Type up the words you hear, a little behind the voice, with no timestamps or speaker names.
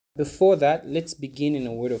Before that, let's begin in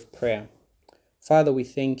a word of prayer. Father, we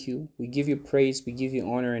thank you. We give you praise. We give you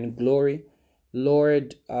honor and glory.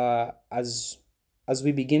 Lord, as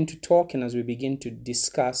we begin to talk and as we begin to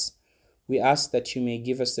discuss, we ask that you may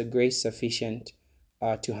give us the grace sufficient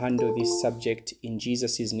to handle this subject. In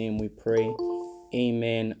Jesus' name we pray.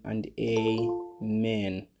 Amen and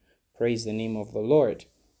amen. Praise the name of the Lord.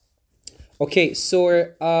 Okay, so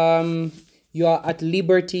you are at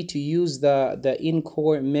liberty to use the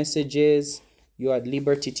in-core messages. You are at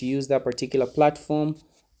liberty to use that particular platform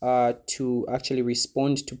to actually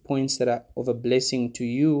respond to points that are of a blessing to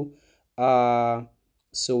you.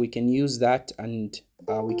 So we can use that and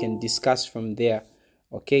we can discuss from there.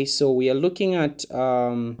 Okay, so we are looking at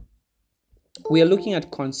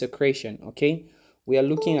consecration. Okay, we are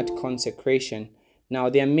looking at consecration. Now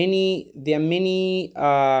there are many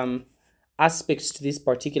aspects to these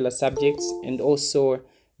particular subjects, and also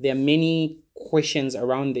there are many questions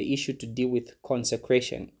around the issue to deal with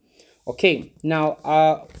consecration. Okay,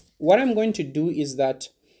 now what I'm going to do is that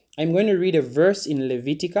I'm going to read a verse in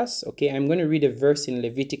Leviticus. Okay, I'm going to read a verse in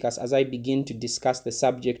Leviticus as I begin to discuss the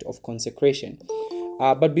subject of consecration.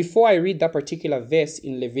 But before I read that particular verse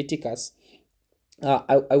in Leviticus,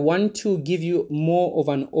 I want to give you more of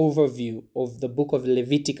an overview of the book of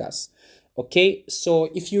Leviticus. Okay, so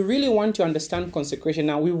if you really want to understand consecration,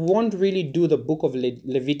 now we won't really do the book of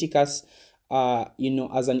Leviticus,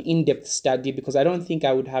 as an in-depth study, because I don't think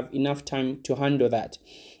I would have enough time to handle that.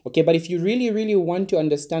 Okay, but if you really want to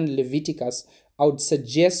understand Leviticus, I would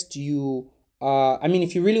suggest you,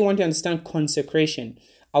 if you really want to understand consecration,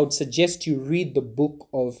 I would suggest you read the book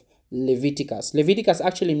of Leviticus. Leviticus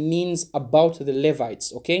actually means about the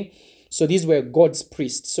Levites, okay? So these were God's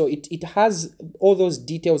priests. So it has all those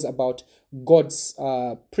details about God's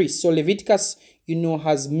priests. So Leviticus,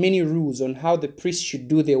 has many rules on how the priests should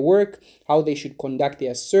do their work, how they should conduct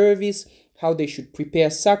their service, how they should prepare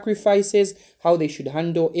sacrifices, how they should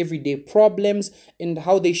handle everyday problems, and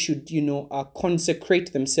how they should,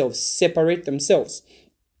 consecrate themselves, separate themselves.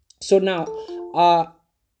 So now,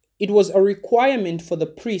 it was a requirement for the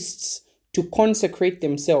priests to consecrate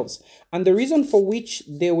themselves. And the reason for which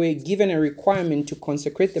they were given a requirement to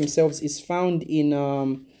consecrate themselves is found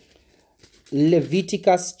in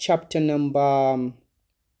Leviticus chapter number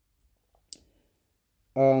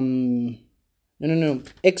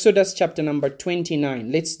Exodus chapter number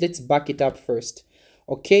 29. Let's back it up first.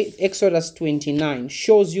 Okay, Exodus 29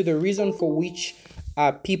 shows you the reason for which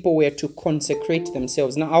people were to consecrate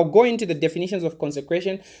themselves. Now I'll go into the definitions of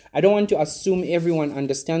consecration. I don't want to assume everyone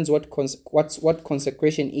understands what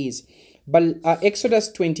consecration is, but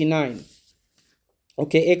Exodus 29.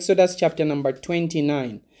 Okay, Exodus chapter number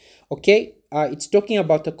 29. Okay, it's talking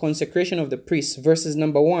about the consecration of the priests. Verses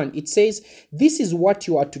number 1, it says, "This is what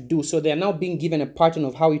you are to do." So they are now being given a pattern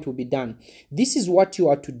of how it will be done. "This is what you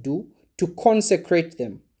are to do to consecrate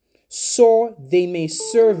them, so they may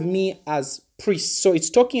serve me as priests." So it's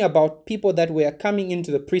talking about people that were coming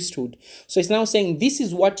into the priesthood. So it's now saying, this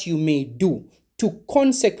is what you may do to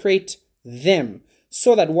consecrate them.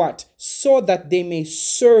 So that what? So that they may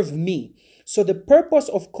serve me. So the purpose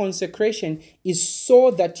of consecration is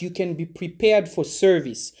so that you can be prepared for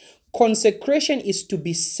service. Consecration is to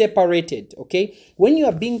be separated, okay? When you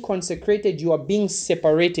are being consecrated, you are being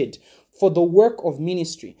separated for the work of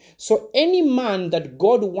ministry. So any man that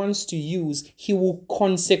God wants to use, he will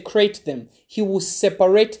consecrate them. He will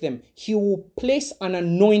separate them. He will place an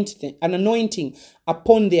anointing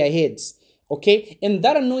upon their heads, okay? And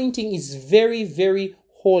that anointing is very, very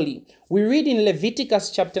holy. We read in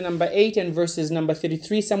Leviticus chapter number 8 and verses number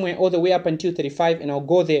 33, somewhere all the way up until 35, and I'll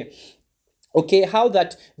go there. Okay, how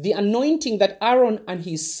that the anointing that Aaron and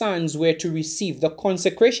his sons were to receive, the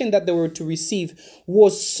consecration that they were to receive,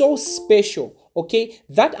 was so special. Okay,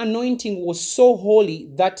 that anointing was so holy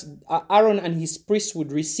that Aaron and his priests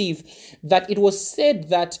would receive, that it was said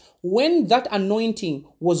that when that anointing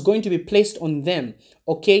was going to be placed on them,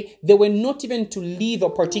 okay, they were not even to leave a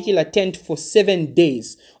particular tent for 7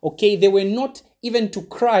 days. Okay, they were not even to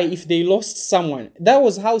cry if they lost someone. That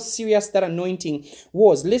was how serious that anointing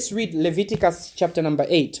was. Let's read Leviticus chapter number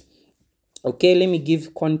 8. Okay, let me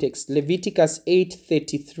give context. Leviticus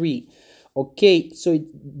 8:33. Okay, so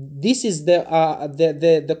this is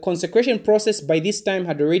the consecration process. By this time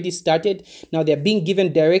had already started. Now they are being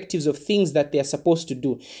given directives of things that they are supposed to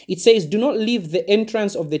do. It says, "Do not leave the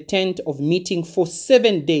entrance of the tent of meeting for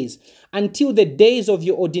 7 days until the days of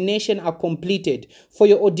your ordination are completed. For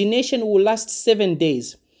your ordination will last 7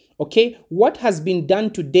 days." Okay, what has been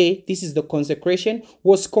done today, this is the consecration,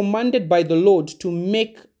 was commanded by the Lord to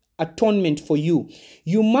make atonement for you.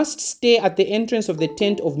 You must stay at the entrance of the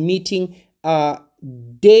tent of meeting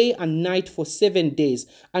day and night for 7 days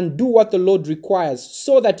and do what the Lord requires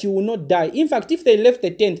so that you will not die. In fact, if they left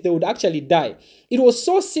the tent, they would actually die. It was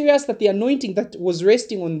so serious that the anointing that was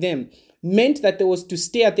resting on them meant that they was to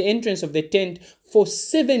stay at the entrance of the tent for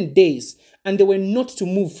 7 days, and they were not to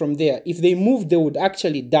move from there. If they moved, they would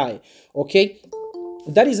actually die. Okay?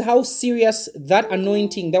 That is how serious that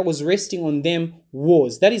anointing that was resting on them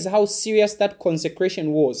was. That is how serious that consecration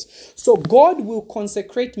was. So God will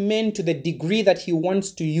consecrate men to the degree that he wants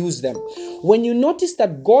to use them. When you notice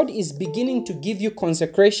that God is beginning to give you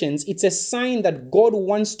consecrations, it's a sign that God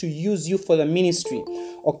wants to use you for the ministry.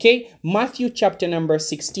 Okay? Matthew chapter number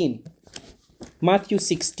 16. Matthew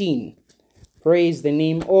 16. Praise the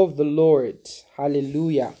name of the Lord.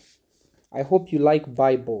 Hallelujah. I hope you like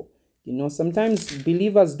Bible. You know, sometimes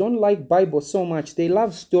believers don't like Bible so much. They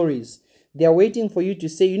love stories. They are waiting for you to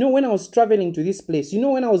say, you know, when I was traveling to this place, you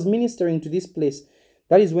know, when I was ministering to this place,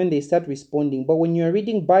 that is when they start responding. But when you are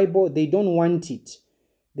reading Bible, they don't want it.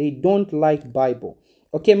 They don't like Bible.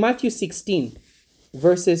 Okay, Matthew 16,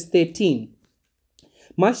 verses 13.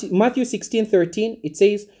 Matthew 16:13, it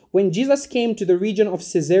says, when Jesus came to the region of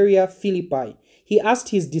Caesarea Philippi, he asked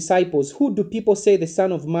his disciples, who do people say the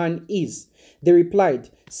Son of Man is? They replied,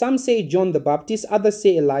 some say John the Baptist, others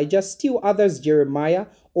say Elijah, still others Jeremiah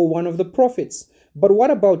or one of the prophets. But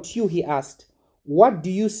what about you? He asked. What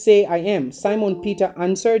do you say I am? Simon Peter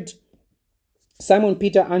answered,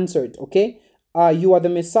 okay, you are the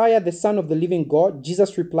Messiah, the Son of the living God.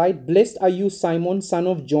 Jesus replied, blessed are you, Simon, son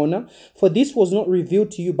of Jonah, for this was not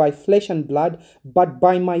revealed to you by flesh and blood, but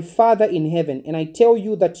by my Father in heaven. And I tell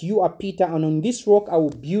you that you are Peter, and on this rock I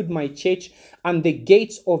will build my church, and the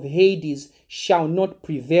gates of Hades shall not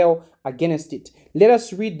prevail against it. Let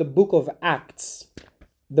us read the book of Acts.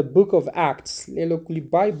 The book of Acts.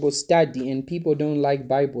 Bible study, and people don't like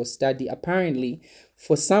Bible study. Apparently,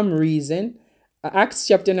 for some reason, Acts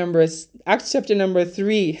chapter number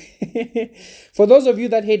 3. For those of you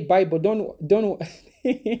that hate Bible, don't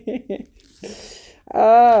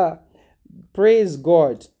praise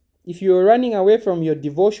God. If you're running away from your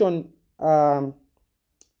devotion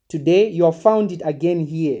today, you have found it again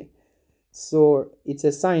here. So it's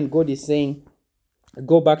a sign God is saying,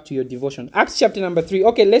 go back to your devotion. Acts chapter number 3.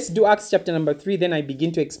 Okay, let's do Acts chapter number 3. Then I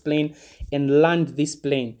begin to explain and land this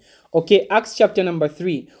plane. Okay, Acts chapter number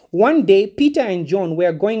 3. One day, Peter and John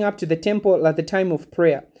were going up to the temple at the time of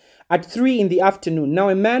prayer at 3 in the afternoon. Now,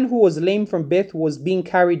 a man who was lame from birth was being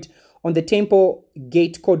carried on the temple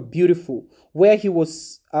gate called Beautiful, where he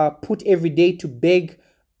was put every day to beg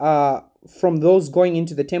from those going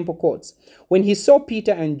into the temple courts. When he saw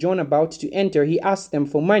Peter and John about to enter, he asked them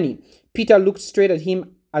for money. Peter looked straight at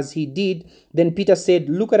him as he did. Then Peter said,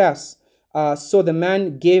 look at us. So the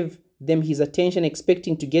man gave them his attention,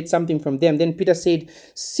 expecting to get something from them. Then Peter said,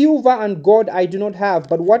 silver and gold I do not have,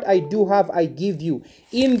 but what I do have I give you.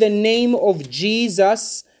 In the name of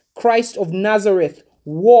Jesus Christ of Nazareth,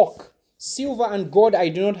 walk. Silver and gold I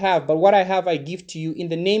do not have, but what I have I give to you. In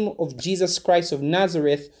the name of Jesus Christ of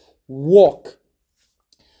Nazareth, walk.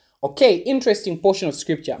 Okay, interesting portion of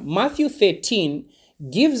scripture. Matthew 13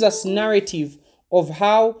 gives us narrative of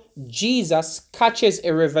how Jesus catches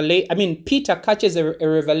a revelation. Peter catches a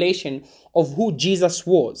revelation of who Jesus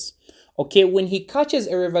was. Okay, when he catches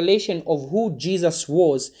a revelation of who Jesus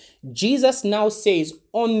was, Jesus now says,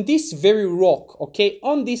 on this very rock, okay,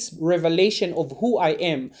 on this revelation of who I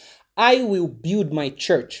am, I will build my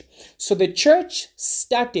church. So the church's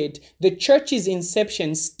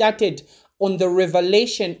inception started on the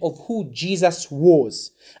revelation of who Jesus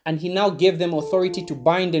was. And he now gave them authority to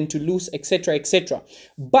bind and to loose, etc., etc.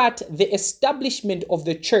 But the establishment of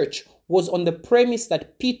the church was on the premise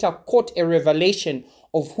that Peter caught a revelation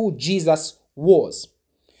of who Jesus was.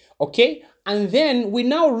 Okay? And then we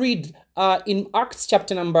now read in Acts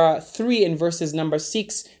chapter number 3 and verses number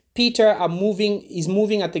 6, Peter is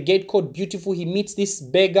moving at the gate called Beautiful. He meets this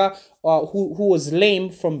beggar who was lame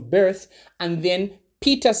from birth. And then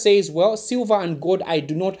Peter says, well, silver and gold I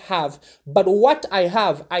do not have, but what I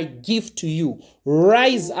have I give to you.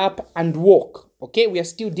 Rise up and walk. Okay, we are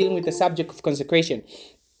still dealing with the subject of consecration.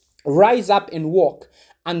 Rise up and walk.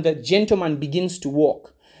 And the gentleman begins to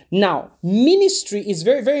walk. Now, ministry is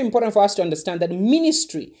very, very important for us to understand that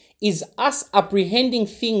ministry is us apprehending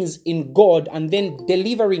things in God and then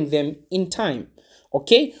delivering them in time.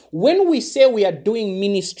 Okay? When we say we are doing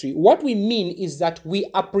ministry, what we mean is that we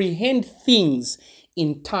apprehend things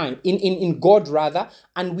in time, in God rather,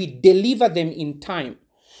 and we deliver them in time.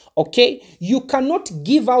 Okay, you cannot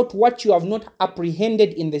give out what you have not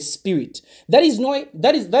apprehended in the spirit. That is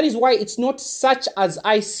why it's not such as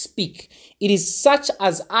I speak. It is such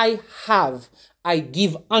as I have, I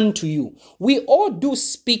give unto you. We all do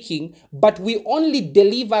speaking, but we only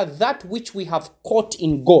deliver that which we have caught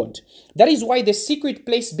in God. That is why the secret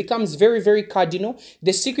place becomes very, very cardinal.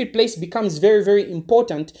 The secret place becomes very, very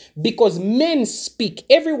important, because men speak,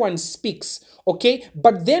 everyone speaks. Okay,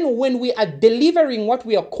 but then when we are delivering what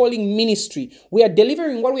we are calling ministry, we are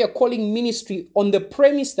delivering what we are calling ministry on the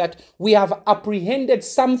premise that we have apprehended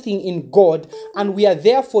something in God and we are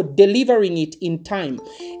therefore delivering it in time.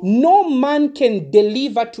 No man can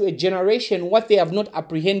deliver to a generation what they have not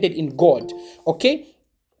apprehended in God. Okay.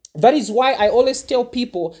 That is why I always tell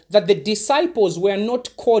people that the disciples were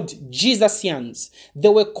not called Jesusians. They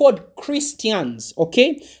were called Christians,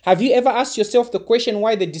 okay? Have you ever asked yourself the question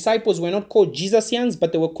why the disciples were not called Jesusians,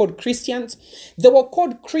 but they were called Christians? They were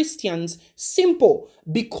called Christians, simple,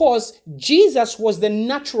 because Jesus was the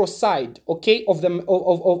natural side, okay, of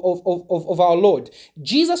our Lord.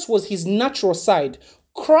 Jesus was his natural side.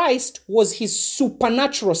 Christ was his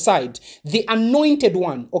supernatural side, the anointed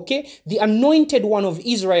one, okay? The anointed one of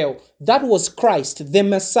Israel. That was Christ, the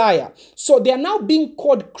Messiah. So they are now being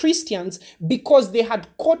called Christians because they had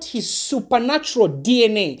caught his supernatural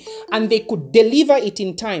DNA and they could deliver it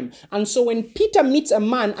in time. And so when Peter meets a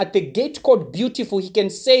man at the gate called Beautiful, he can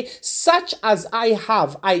say, such as I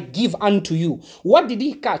have, I give unto you. What did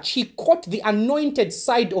he catch? He caught the anointed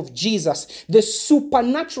side of Jesus, the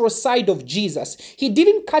supernatural side of Jesus. He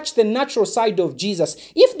didn't catch the natural side of Jesus.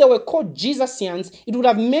 If they were called Jesusians, it would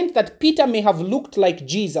have meant that Peter may have looked like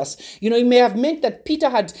Jesus. It may have meant that Peter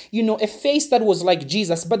had, a face that was like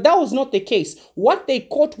Jesus, but that was not the case. What they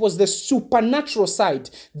caught was the supernatural side,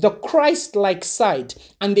 the Christ-like side,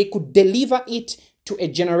 and they could deliver it to a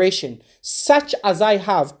generation. Such as I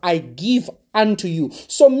have, I give unto you.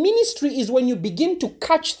 So ministry is when you begin to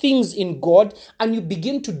catch things in God and you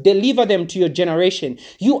begin to deliver them to your generation.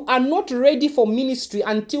 You are not ready for ministry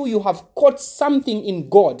until you have caught something in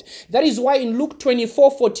God. That is why in Luke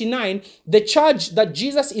 24:49, the charge that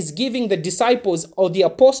Jesus is giving the disciples or the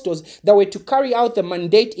apostles that were to carry out the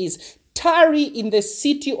mandate is, tarry in the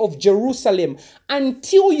city of Jerusalem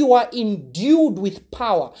until you are endued with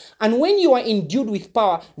power. And when you are endued with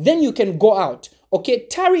power, then you can go out. Okay,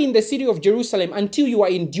 tarry in the city of Jerusalem until you are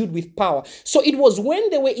endued with power. So it was when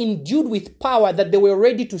they were endued with power that they were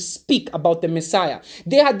ready to speak about the Messiah.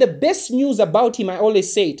 They had the best news about him. I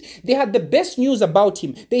always say it. They had the best news about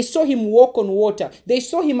him. They saw him walk on water. They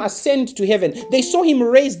saw him ascend to heaven. They saw him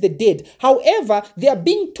raise the dead. However, they are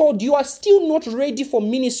being told you are still not ready for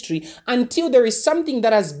ministry until there is something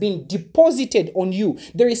that has been deposited on you.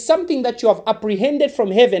 There is something that you have apprehended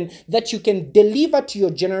from heaven that you can deliver to your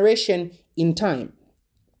generation in time.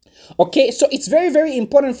 Okay, so it's very, very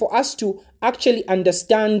important for us to actually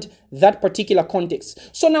understand that particular context.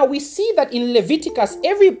 So now we see that in Leviticus,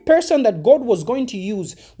 every person that God was going to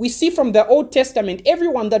use, we see from the Old Testament,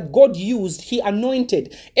 everyone that God used, he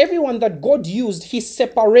anointed. Everyone that God used, he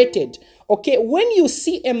separated. Okay, when you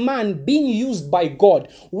see a man being used by God,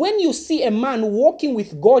 when you see a man walking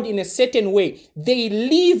with God in a certain way, they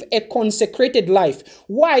live a consecrated life.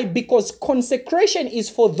 Why? Because consecration is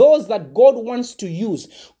for those that God wants to use.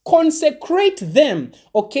 Consecrate them,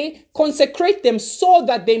 okay? Consecrate them so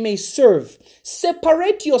that they may serve.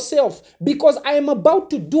 Separate yourself because I am about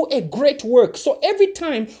to do a great work. So every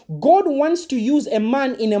time God wants to use a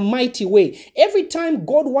man in a mighty way, every time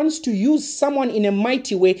God wants to use someone in a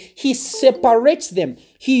mighty way, he separates them.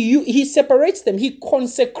 He separates them. He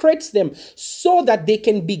consecrates them so that they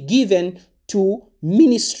can be given to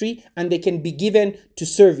ministry and they can be given to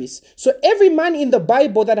service. So every man in the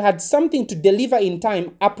Bible that had something to deliver in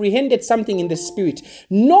time apprehended something in the spirit.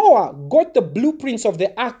 Noah got the blueprints of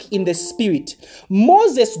the ark in the spirit.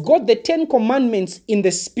 Moses got the 10 commandments in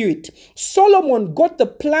the spirit. Solomon got the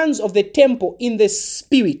plans of the temple in the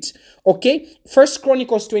spirit. Okay, 1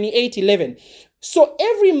 Chronicles 28:11. So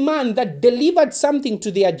every man that delivered something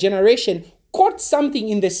to their generation caught something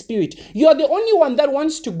in the spirit. You are the only one that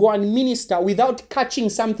wants to go and minister without catching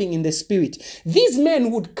something in the spirit. These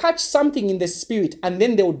men would catch something in the spirit and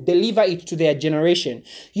then they would deliver it to their generation.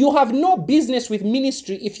 You have no business with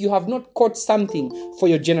ministry if you have not caught something for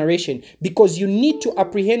your generation, because you need to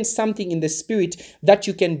apprehend something in the spirit that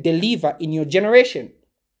you can deliver in your generation.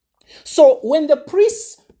 So when the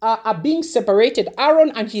priests are being separated,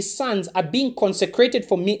 Aaron and his sons are being consecrated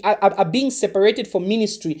are being separated for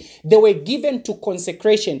ministry. They were given to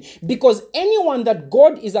consecration, because anyone that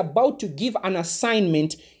God is about to give an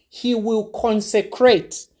assignment, he will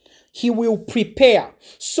consecrate. He will prepare.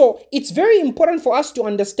 So it's very important for us to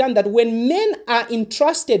understand that when men are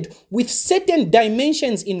entrusted with certain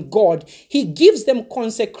dimensions in God, he gives them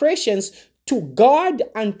consecrations to guard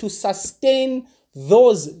and to sustain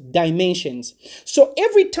those dimensions. So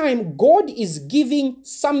every time God is giving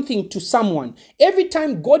something to someone, every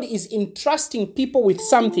time God is entrusting people with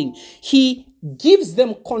something, he gives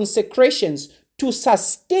them consecrations to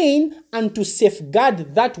sustain and to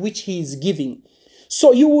safeguard that which he is giving.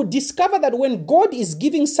 So you will discover that when God is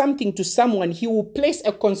giving something to someone, he will place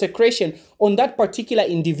a consecration on that particular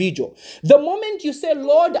individual. The moment you say,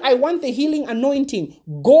 Lord, I want the healing anointing,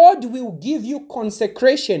 God will give you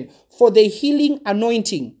consecration for the healing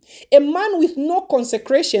anointing. A man with no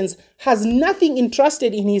consecrations has nothing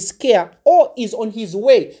entrusted in his care or is on his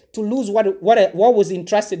way to lose what was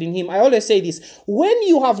entrusted in him. I always say this: when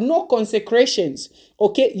you have no consecrations,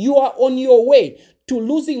 okay, you are on your way to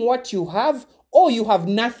losing what you have, or you have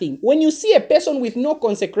nothing. When you see a person with no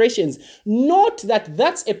consecrations, note that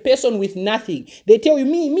that's a person with nothing. They tell you,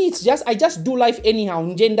 it's just, I just do life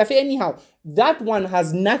anyhow, anyhow. That one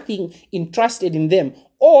has nothing entrusted in them,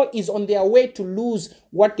 or is on their way to lose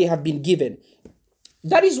what they have been given.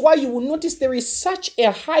 That is why you will notice there is such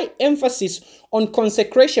a high emphasis on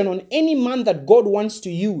consecration on any man that God wants to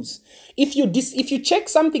use. If you check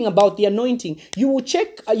something about the anointing, you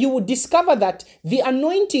will discover that the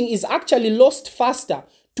anointing is actually lost faster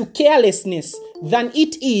to carelessness than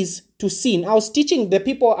it is to sin. I was teaching the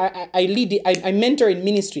people I mentor in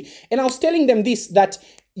ministry, and I was telling them this, that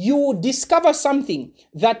you will discover something,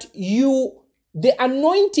 that the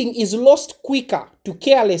anointing is lost quicker to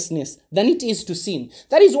carelessness than it is to sin.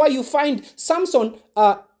 That is why you find Samson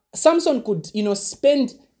could,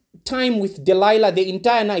 spend time with Delilah the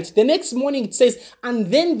entire night. The next morning it says, and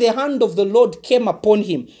then the hand of the Lord came upon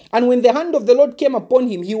him. And when the hand of the Lord came upon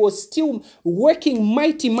him, he was still working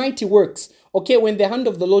mighty, mighty works. Okay, when the hand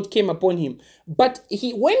of the Lord came upon him. But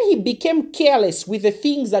when he became careless with the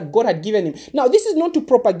things that God had given him. Now, this is not to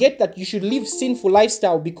propagate that you should live sinful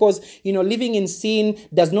lifestyle because, living in sin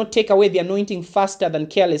does not take away the anointing faster than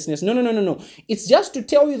carelessness. No. It's just to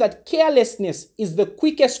tell you that carelessness is the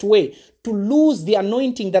quickest way to lose the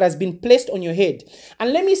anointing that has been placed on your head.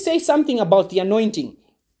 And let me say something about the anointing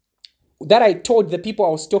that I told the people I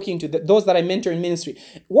was talking to, those that I mentor in ministry.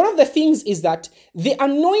 One of the things is that the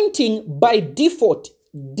anointing by default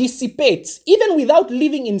dissipates even without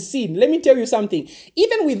living in sin. Let me tell you something.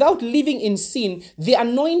 Even without living in sin, the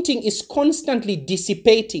anointing is constantly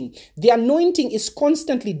dissipating. The anointing is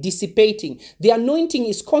constantly dissipating. The anointing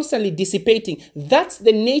is constantly dissipating. That's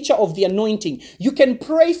the nature of the anointing. You can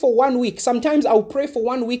pray for 1 week. Sometimes I'll pray for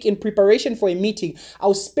 1 week in preparation for a meeting.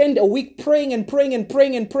 I'll spend a week praying and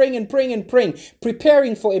praying,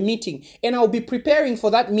 preparing for a meeting. And I'll be preparing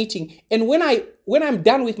for that meeting. And when I'm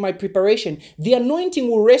done with my preparation, the anointing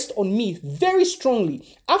will rest on me very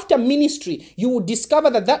strongly. After ministry, you will discover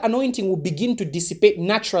that anointing will begin to dissipate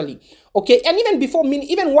naturally. Okay, and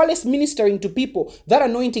even while it's ministering to people, that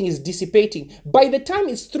anointing is dissipating. By the time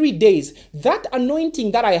it's 3 days, that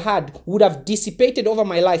anointing that I had would have dissipated over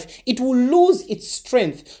my life. It will lose its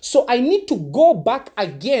strength. So I need to go back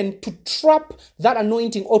again to trap that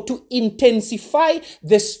anointing or to intensify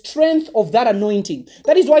the strength of that anointing.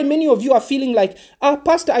 That is why many of you are feeling like,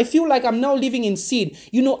 Pastor, I feel like I'm now living in sin.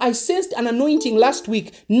 I sensed an anointing last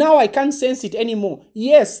week. Now I can't sense it anymore.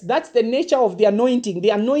 Yes, that's the nature of the anointing. The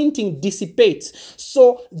anointing dissipates.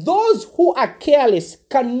 So those who are careless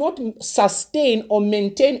cannot sustain or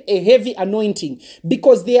maintain a heavy anointing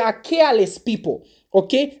because they are careless people.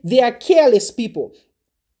 Okay? They are careless people.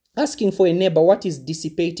 Asking for a neighbor, what is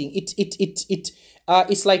dissipating?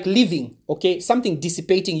 It's like living, okay? Something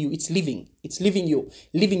dissipating you, it's leaving you.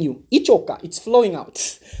 Ichoka, it's flowing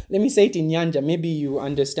out. Let me say it in Nyanja, maybe you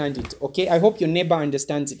understand it, okay? I hope your neighbor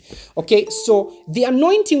understands it, okay? So the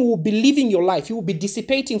anointing will be leaving your life. It will be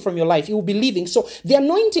dissipating from your life. It will be leaving. So the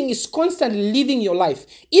anointing is constantly leaving your life.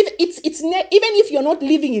 Even if you're not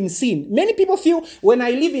living in sin, many people feel when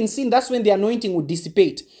I live in sin, that's when the anointing will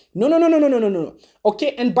dissipate. No.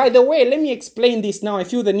 Okay, and by the way, let me explain this now. I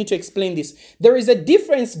feel the need to explain this. There is a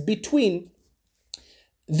difference between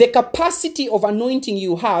the capacity of anointing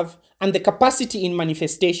you have and the capacity in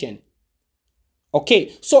manifestation.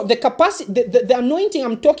 Okay, so the capacity, the anointing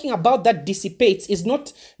I'm talking about that dissipates is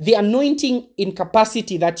not the anointing in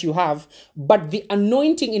capacity that you have, but the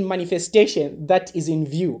anointing in manifestation that is in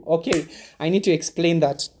view. Okay, I need to explain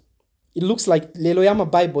that. It looks like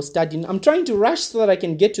Leloyama Bible study. I'm trying to rush so that I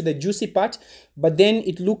can get to the juicy part, but then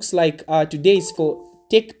it looks like today is for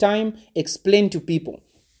take time, explain to people.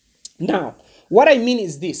 Now, what I mean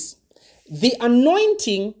is this. The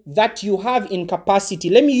anointing that you have in capacity,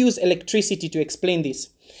 let me use electricity to explain this.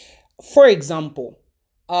 For example,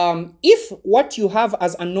 if what you have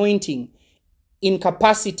as anointing in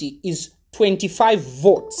capacity is 25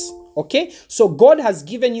 volts, Okay, so God has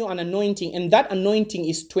given you an anointing, and that anointing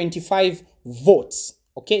is 25 votes.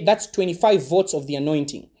 Okay, that's 25 votes of the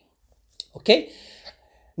anointing. Okay,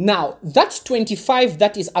 now that's 25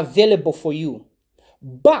 that is available for you.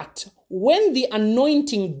 But when the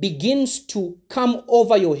anointing begins to come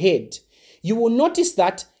over your head, you will notice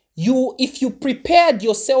that if you prepared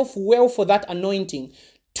yourself well for that anointing,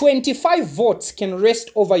 25 votes can rest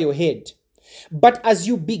over your head. But as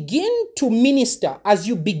you begin to minister,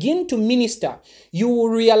 you will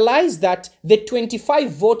realize that the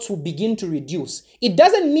 25 votes will begin to reduce. It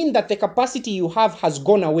doesn't mean that the capacity you have has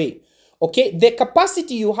gone away. Okay, the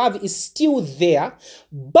capacity you have is still there,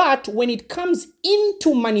 but when it comes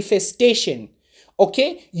into manifestation,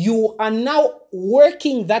 okay, you are now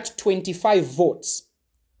working that 25 votes.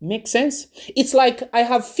 Make sense? It's like I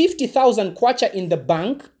have 50,000 kwacha in the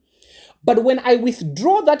bank, but when I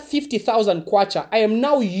withdraw that 50,000 kwacha, I am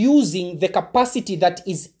now using the capacity that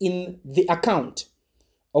is in the account.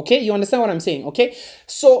 Okay, you understand what I'm saying? Okay,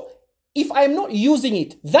 so if I'm not using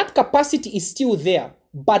it, that capacity is still there,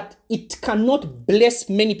 but it cannot bless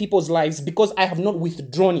many people's lives because I have not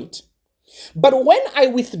withdrawn it. But when I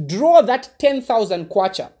withdraw that 10,000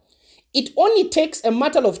 kwacha, it only takes a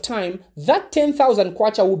matter of time. That 10,000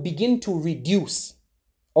 kwacha will begin to reduce.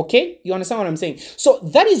 Okay, you understand what I'm saying? So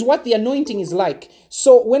that is what the anointing is like.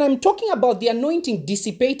 So when I'm talking about the anointing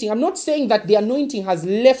dissipating, I'm not saying that the anointing has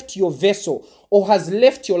left your vessel or has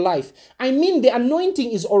left your life. I mean, the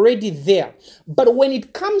anointing is already there. But when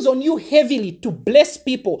it comes on you heavily to bless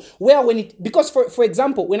people, because for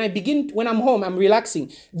example, when I'm home, I'm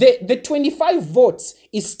relaxing, the 25 votes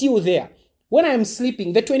is still there. When I am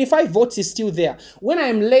sleeping, the 25 votes is still there. When I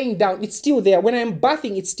am laying down, it's still there. When I am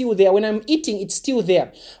bathing, it's still there. When I'm eating, it's still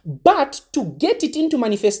there. But to get it into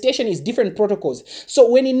manifestation is different protocols. So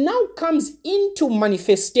when it now comes into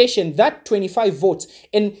manifestation, that 25 votes,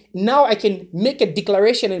 and now I can make a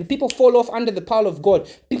declaration and people fall off under the power of God.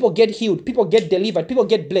 People get healed. People get delivered. People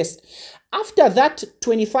get blessed. After that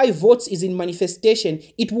 25 votes is in manifestation,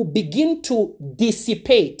 it will begin to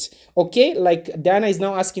dissipate. Okay, like Diana is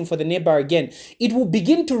now asking for the neighbor again. It will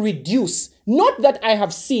begin to reduce. Not that I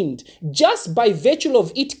have sinned, just by virtue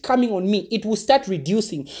of it coming on me, it will start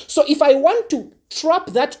reducing. So if I want to trap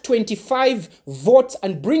that 25 votes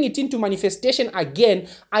and bring it into manifestation again,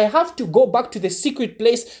 I have to go back to the secret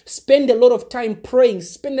place, spend a lot of time praying,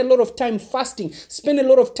 spend a lot of time fasting, spend a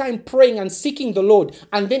lot of time praying and seeking the Lord,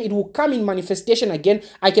 and then it will come in manifestation again.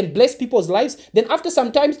 I can bless people's lives. Then after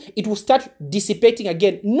some time, it will start dissipating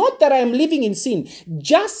again. Not that I am living in sin,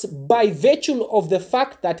 just by virtue of the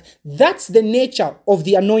fact that that's the nature of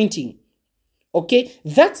the anointing. Okay,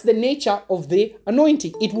 that's the nature of the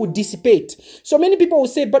anointing. It will dissipate. So many people will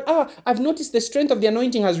say, but I've noticed the strength of the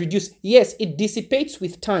anointing has reduced. Yes, it dissipates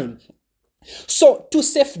with time. So to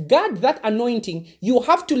safeguard that anointing, you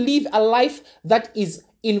have to live a life that is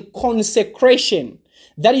in consecration.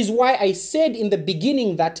 That is why I said in the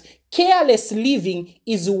beginning that careless living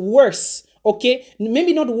is worse. Okay,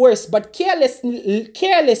 maybe not worse, but careless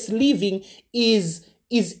living is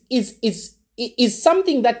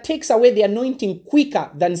something that takes away the anointing quicker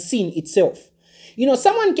than sin itself. You know,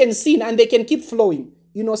 someone can sin and they can keep flowing.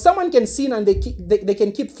 You know, someone can sin and they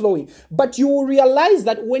can keep flowing. But you will realize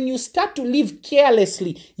that when you start to live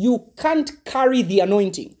carelessly, you can't carry the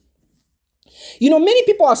anointing. You know, many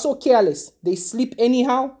people are so careless. They sleep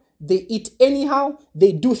anyhow. They eat anyhow.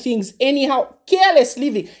 They do things anyhow. Careless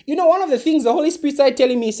living. You know, one of the things the Holy Spirit started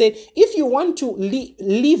telling me, he said, if you want to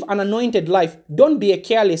live an anointed life, don't be a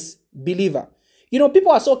careless believer. You know,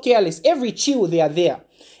 people are so careless. Every chill, they are there.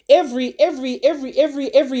 Every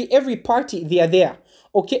party, they are there.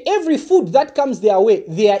 Okay, every food that comes their way,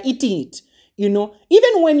 they are eating it. You know,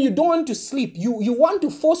 even when you don't want to sleep, you want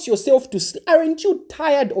to force yourself to sleep. Aren't you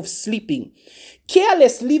tired of sleeping?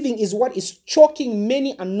 Careless living is what is choking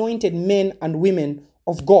many anointed men and women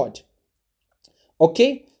of God.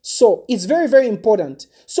 Okay, so it's very, very important.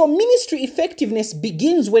 So ministry effectiveness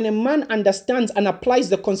begins when a man understands and applies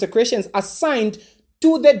the consecrations assigned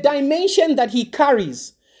to the dimension that he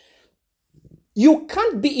carries. You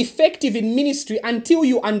can't be effective in ministry until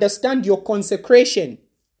you understand your consecration.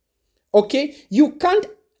 Okay? You can't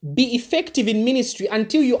be effective in ministry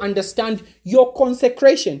until you understand your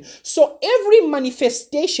consecration. So every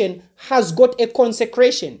manifestation has got a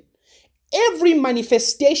consecration. Every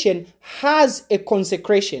manifestation has a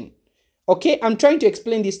consecration. Okay? I'm trying to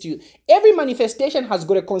explain this to you. Every manifestation has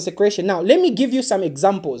got a consecration. Now, let me give you some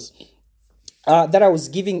examples that I was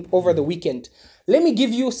giving over the weekend. Let me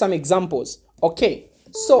give you some examples. Okay?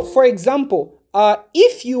 So, for example,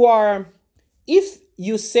 if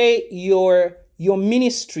you say your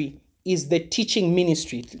ministry is the teaching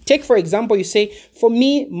ministry. Take, for example, you say, for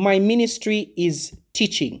me, my ministry is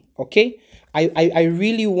teaching, okay? I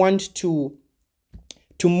really want to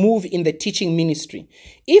move in the teaching ministry.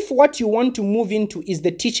 If what you want to move into is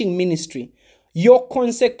the teaching ministry, your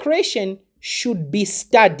consecration should be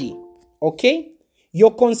study, okay?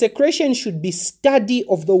 Your consecration should be study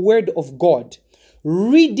of the word of God,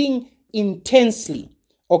 reading intensely,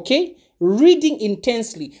 okay? Reading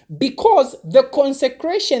intensely, because the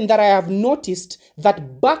consecration that I have noticed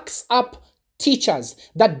that backs up teachers,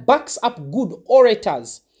 that backs up good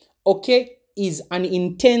orators, okay, is an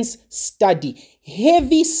intense study.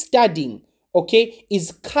 Heavy studying, okay,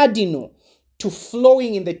 is cardinal to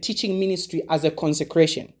flowing in the teaching ministry as a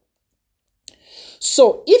consecration.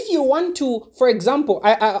 So if you want to, for example,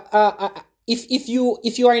 if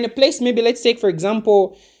you are in a place, maybe let's take, for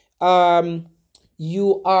example,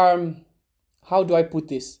 you are, how do I put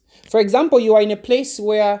this? For example, you are in a place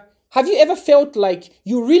where, have you ever felt like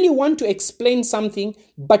you really want to explain something,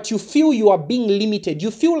 but you feel you are being limited?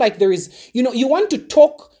 You feel like there is, you want to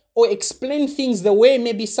talk or explain things the way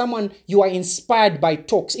maybe someone you are inspired by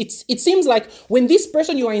talks. It seems like when this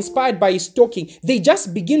person you are inspired by is talking, they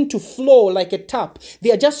just begin to flow like a tap.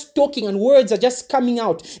 They are just talking and words are just coming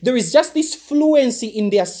out. There is just this fluency in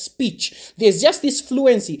their speech. There's just this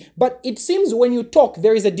fluency. But it seems when you talk,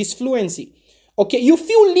 there is a disfluency. Okay, you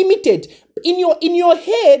feel limited. In your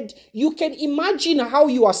head, you can imagine how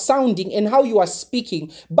you are sounding and how you are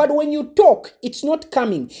speaking. But when you talk, it's not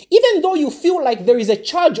coming. Even though you feel like there is a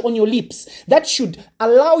charge on your lips that should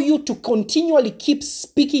allow you to continually keep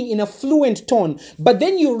speaking in a fluent tone. But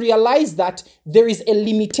then you realize that there is a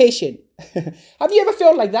limitation. Have you ever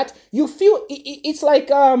felt like that? You feel, it's like,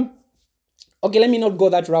 okay, let me not go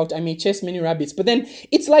that route. I may chase many rabbits. But then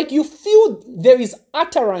it's like you feel there is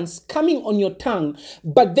utterance coming on your tongue,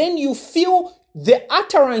 but then you feel the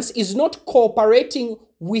utterance is not cooperating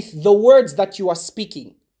with the words that you are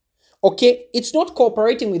speaking. Okay, it's not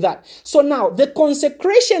cooperating with that. So now the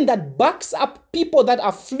consecration that backs up people that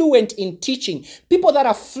are fluent in teaching, people that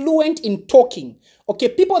are fluent in talking, okay,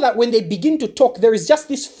 people that when they begin to talk, there is just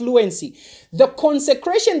this fluency. The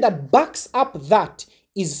consecration that backs up that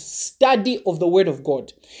is study of the word of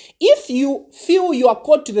God. If you feel you are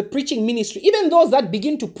called to the preaching ministry, even those that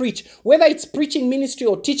begin to preach, whether it's preaching ministry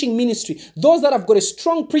or teaching ministry, those that have got a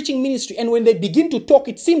strong preaching ministry, and when they begin to talk,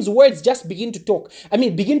 it seems words just begin to talk.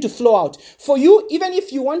 Begin to flow out. For you, even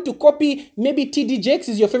if you want to copy, maybe T.D. Jakes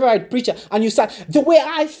is your favorite preacher, and you start, the way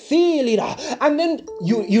I feel it, and then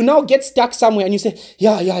you now get stuck somewhere, and you say,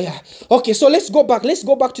 yeah. Okay, so let's go back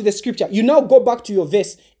to the scripture. You now go back to your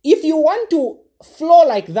verse. If you want to flow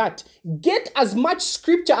like that, get as much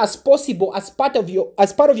scripture as possible as part of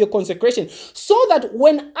your consecration, so that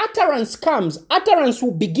when utterance comes, utterance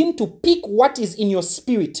will begin to pick what is in your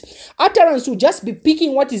spirit. Utterance will just be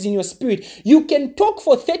picking what is in your spirit. You can talk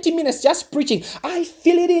for 30 minutes just preaching. I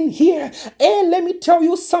feel it in here. And let me tell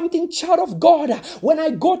you something, child of God. When I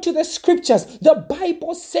go to the scriptures, the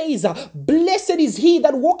Bible says, blessed is he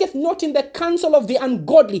that walketh not in the counsel of the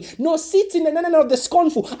ungodly, nor sits in the none of the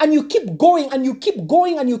scornful. And you keep going and you keep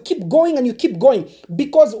going and you keep going and you keep going,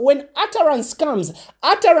 because when utterance comes,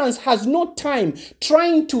 utterance has no time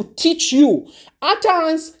trying to teach you.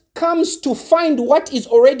 Utterance comes to find what is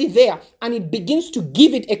already there, and it begins to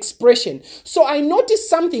give it expression. So I notice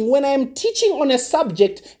something when I am teaching on a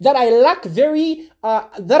subject that I lack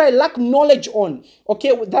knowledge on,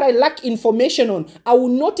 okay, that I lack information on. I will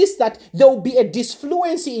notice that there will be a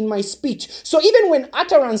disfluency in my speech. So even when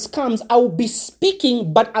utterance comes, I will be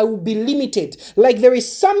speaking, but I will be limited. Like there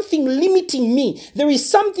is something limiting me.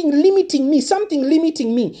 Something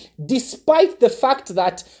limiting me, despite the fact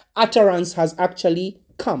that utterance has actually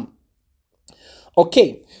come.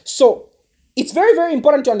 Okay, so it's very, very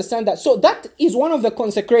important to understand that. So that is one of the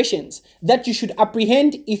consecrations that you should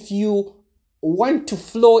apprehend if you want to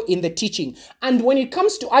flow in the teaching. And when it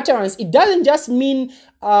comes to utterance, it doesn't just mean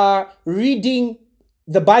reading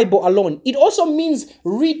the Bible alone. It also means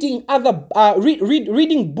reading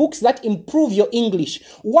reading books that improve your English.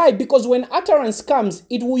 Why? Because when utterance comes,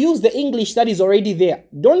 it will use the English that is already there.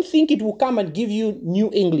 Don't think it will come and give you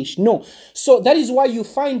new English. No. So that is why you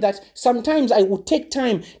find that sometimes I will take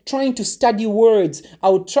time trying to study words.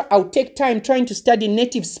 I'll take time trying to study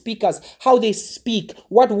native speakers, how they speak,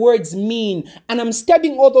 what words mean, and I'm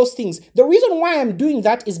studying all those things. The reason why I'm doing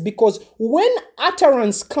that is because when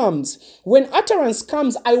utterance comes,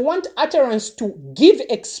 I want utterance to give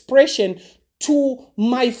expression to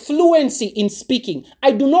my fluency in speaking.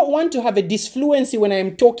 I do not want to have a disfluency when I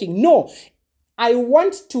am talking. No. I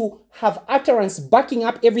want to have utterance backing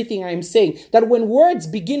up everything I am saying. That when words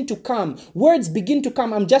begin to come,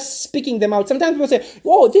 I'm just speaking them out. Sometimes people say,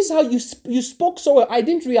 oh, this is how you spoke so well. I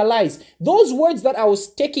didn't realize. Those words that I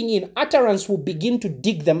was taking in, utterance will begin to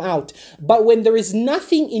dig them out. But when there is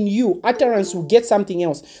nothing in you, utterance will get something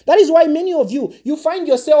else. That is why many of you find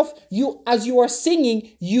yourself, as you are singing,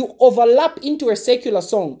 you overlap into a secular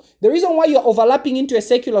song. The reason why you're overlapping into a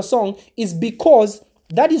secular song is because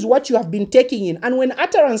that is what you have been taking in. And when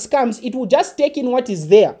utterance comes, it will just take in what is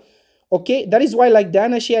there. Okay? That is why, like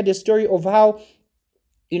Diana shared the story of how,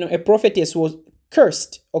 a prophetess was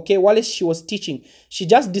cursed. Okay? While she was teaching, she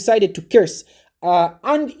just decided to curse.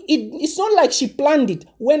 And it's not like she planned it.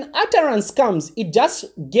 When utterance comes, it just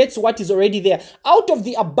gets what is already there. Out of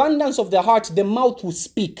the abundance of the heart, the mouth will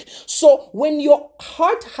speak. So when your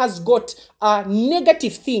heart has got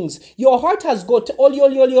negative things, your heart has got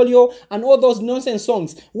olio, and all those nonsense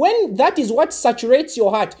songs. When that is what saturates your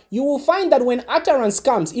heart, you will find that when utterance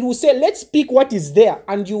comes, it will say, let's speak what is there,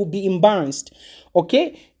 and you will be embarrassed.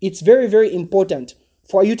 Okay? It's very, very important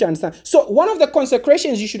for you to understand. So one of the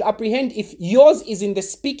consecrations you should apprehend if yours is in the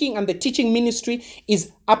speaking and the teaching ministry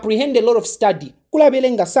is apprehend a lot of study.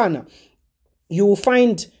 Kulabelenga sana. You will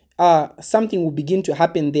find something will begin to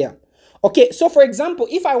happen there. Okay, so for example,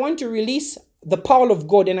 if I want to release the power of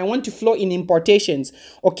God and I want to flow in impartations,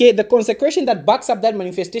 okay, the consecration that backs up that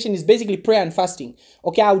manifestation is basically prayer and fasting.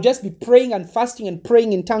 Okay, I'll just be praying and fasting and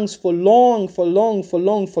praying in tongues for long.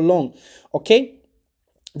 Okay?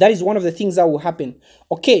 That is one of the things that will happen.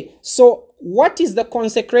 Okay, so what is the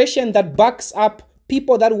consecration that backs up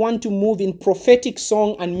people that want to move in prophetic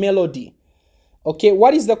song and melody? Okay,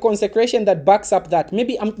 what is the consecration that backs up that?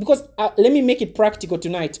 Maybe because let me make it practical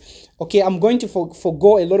tonight. Okay, I'm going to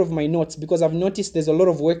forgo a lot of my notes because I've noticed there's a lot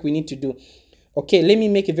of work we need to do. Okay, let me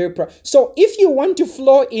make it very practical. So if you want to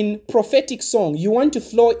flow in prophetic song, you want to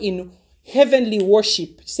flow in heavenly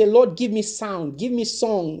worship, say, Lord, give me sound, give me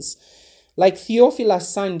songs. Like Theophilus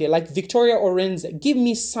Sunday, like Victoria Orenze, give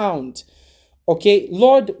me sound. Okay,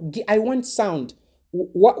 Lord, I want sound.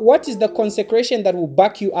 What is the consecration that will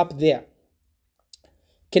back you up there?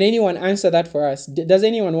 Can anyone answer that for us? Does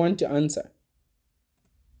anyone want to answer?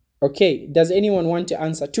 Okay, does anyone want to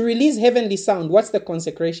answer? To release heavenly sound, what's the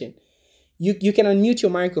consecration? You can unmute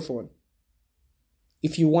your microphone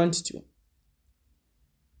if you want to.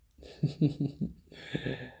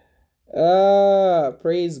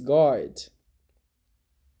 Praise God.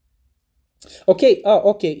 Okay.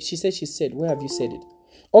 Okay. She said. Where have you said it?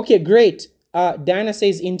 Okay, great. Diana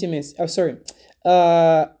says intimacy. Oh, sorry.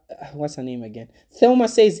 What's her name again? Thelma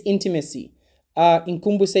says intimacy.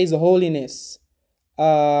 Inkumbu says holiness.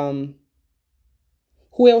 Who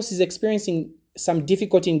else is experiencing some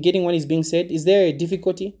difficulty in getting what is being said? Is there a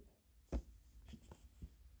difficulty?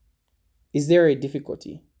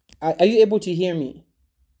 Are you able to hear me?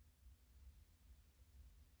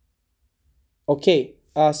 Okay,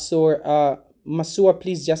 so Masua,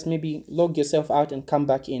 please just maybe log yourself out and come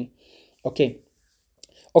back in. Okay,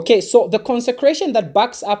 so the consecration that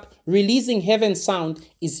backs up releasing heaven's sound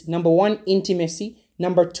is number 1, intimacy,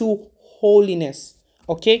 number 2, holiness.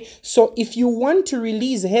 Okay, so if you want to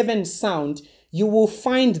release heaven's sound, you will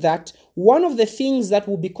find that one of the things that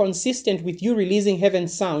will be consistent with you releasing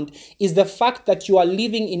heaven's sound is the fact that you are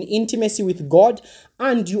living in intimacy with God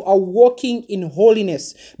and you are walking in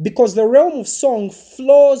holiness, because the realm of song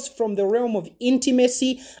flows from the realm of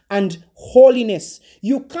intimacy and holiness.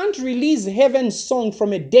 You can't release heaven's song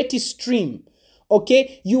from a dirty stream.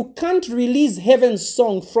 Okay, you can't release heaven's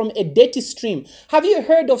song from a dirty stream. Have you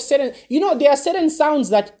heard of certain, there are certain sounds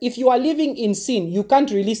that if you are living in sin, you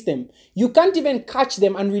can't release them. You can't even catch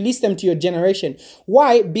them and release them to your generation.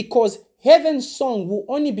 Why? Because heaven's song will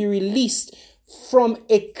only be released from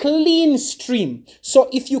a clean stream. So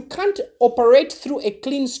if you can't operate through a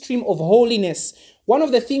clean stream of holiness, one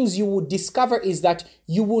of the things you will discover is that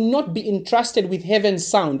you will not be entrusted with heaven's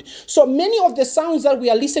sound. So many of the sounds that we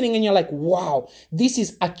are listening and you're like, wow, this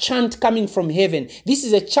is a chant coming from heaven. This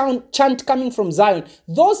is a chant coming from Zion.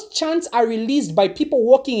 Those chants are released by people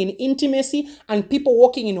walking in intimacy and people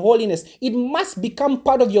walking in holiness. It must become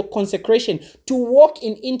part of your consecration to walk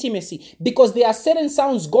in intimacy, because there are certain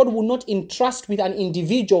sounds God will not entrust with an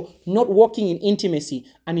individual not walking in intimacy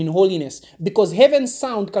and in holiness, because heaven's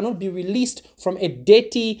sound cannot be released from a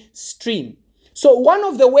dirty stream. So one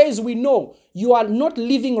of the ways we know you are not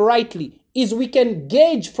living rightly is we can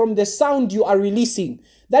gauge from the sound you are releasing.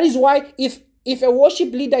 That is why if a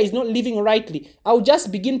worship leader is not living rightly, I'll just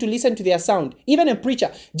begin to listen to their sound. Even a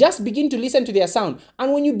preacher, just begin to listen to their sound.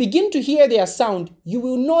 And when you begin to hear their sound, you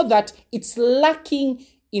will know that it's lacking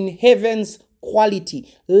in heaven's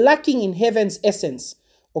quality, lacking in heaven's essence.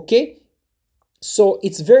 Okay? So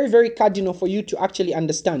it's very, very cardinal for you to actually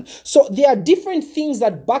understand. So there are different things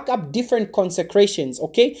that back up different consecrations,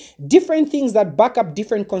 okay? Different things that back up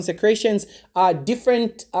different consecrations,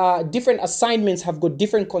 different assignments have got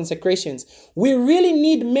different consecrations. We really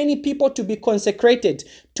need many people to be consecrated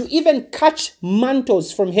to even catch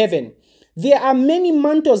mantles from heaven. There are many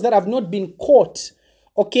mantles that have not been caught,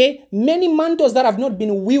 okay? Many mantles that have not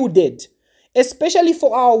been wielded, especially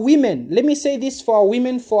for our women. Let me say this for our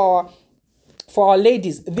women, for our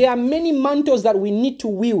ladies. There are many mantles that we need to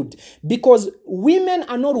wield because women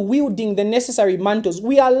are not wielding the necessary mantles.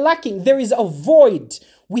 We are lacking. There is a void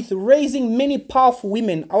with raising many powerful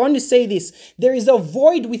women. I want to say this. There is a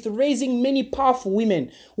void with raising many powerful women.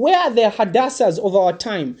 Where are the Hadassahs of our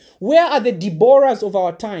time? Where are the Deborahs of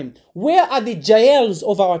our time? Where are the Jaels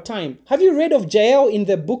of our time? Have you read of Jael in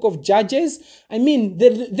the book of Judges? I mean,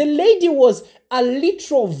 the lady was a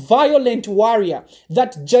literal violent warrior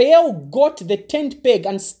that Jael got the tent peg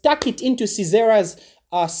and stuck it into Sisera's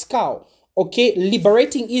skull. Okay,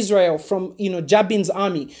 liberating Israel from Jabin's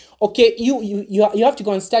army. Okay, you have to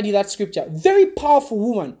go and study that scripture. Very powerful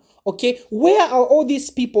woman. Okay, where are all these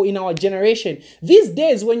people in our generation? These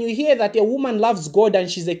days, when you hear that a woman loves God and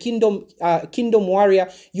she's a kingdom warrior,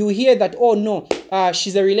 you hear that, oh no,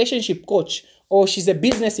 she's a relationship coach or she's a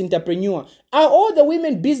business entrepreneur. Are all the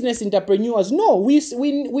women business entrepreneurs? No, we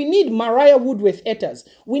need Mariah Woodworth-Etters.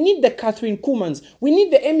 We need the Catherine Kumans. We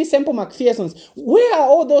need the Amy Semple McPhersons. Where are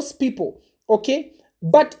all those people? Okay?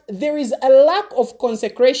 But there is a lack of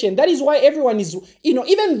consecration. That is why everyone is,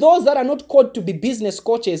 even those that are not called to be business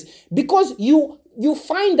coaches, because you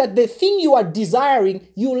find that the thing you are desiring,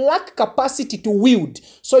 you lack capacity to wield.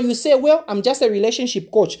 So you say, well, I'm just a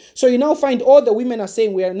relationship coach. So you now find all the women are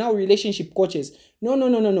saying we are now relationship coaches.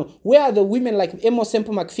 No. Where are the women like Emo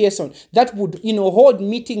Semple McPherson that would, hold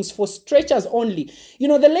meetings for stretchers only?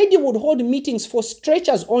 The lady would hold meetings for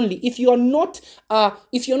stretchers only. If you're not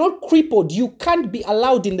crippled, you can't be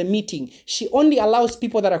allowed in the meeting. She only allows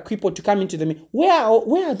people that are crippled to come into the meeting. Where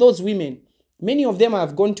are those women? Many of them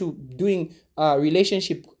have gone to doing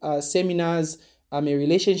relationship seminars. I'm a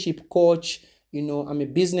relationship coach. I'm a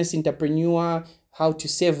business entrepreneur. How to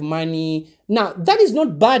save money. Now, that is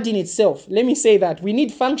not bad in itself. Let me say that. We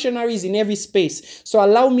need functionaries in every space. So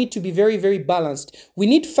allow me to be very, very balanced. We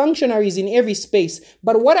need functionaries in every space.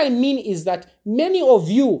 But what I mean is that many of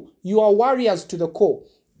you are warriors to the core.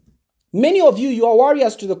 Many of you are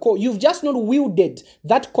warriors to the core. You've just not wielded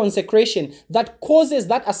that consecration that causes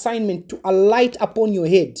that assignment to alight upon your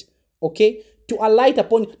head. Okay? To alight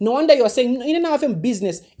upon. No wonder you're saying, you don't have a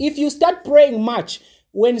business. If you start praying much,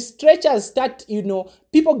 when stretchers start,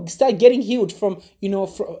 people start getting healed from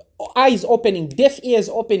eyes opening, deaf ears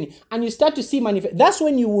opening, and you start to see manifest. That's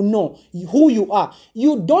when you will know who you are.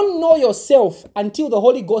 You don't know yourself until the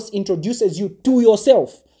Holy Ghost introduces you to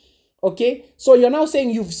yourself. Okay, so you're now saying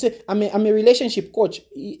you've said, I'm a relationship coach.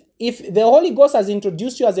 If the Holy Ghost has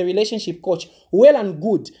introduced you as a relationship coach, well and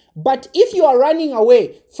good. But if you are running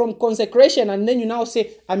away from consecration and then you now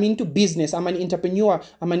say, I'm into business, I'm an entrepreneur,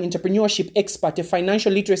 I'm an entrepreneurship expert, a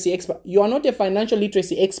financial literacy expert. You are not a financial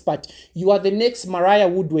literacy expert. You are the next Mariah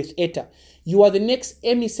Woodworth-Etter. You are the next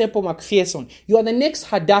Amy Semple McPherson. You are the next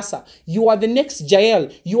Hadassah. You are the next Jael.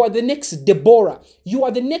 You are the next Deborah. You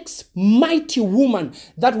are the next mighty woman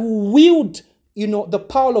that will wield, the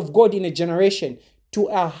power of God in a generation to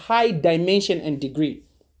a high dimension and degree.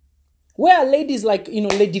 Where are ladies like,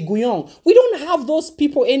 Lady Guyon? We don't have those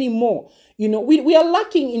people anymore. We are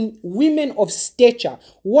lacking in women of stature.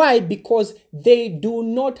 Why? Because they do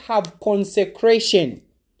not have consecration.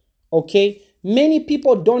 Okay? Many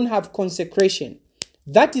people don't have consecration.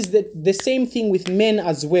 That is the same thing with men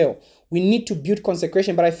as well. We need to build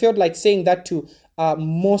consecration, but I felt like saying that to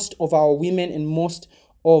most of our women and most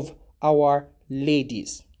of our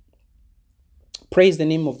ladies. Praise the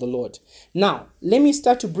name of the Lord. Now, let me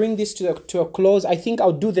start to bring this to a close. I think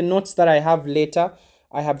I'll do the notes that I have later.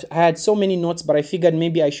 I had so many notes, but I figured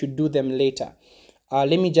maybe I should do them later.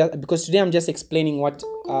 Because today I'm just explaining what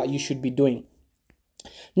you should be doing.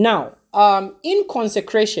 Now, in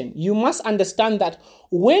consecration, you must understand that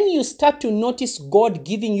when you start to notice God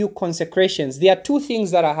giving you consecrations, there are two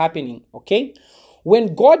things that are happening, okay?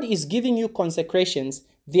 When God is giving you consecrations,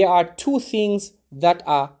 there are two things that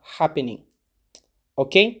are happening,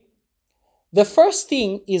 okay? The first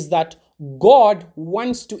thing is that God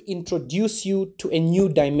wants to introduce you to a new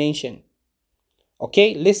dimension,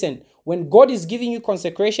 okay? Listen, when God is giving you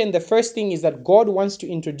consecration, the first thing is that God wants to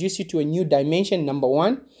introduce you to a new dimension, number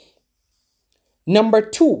one. Number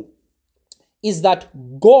two is that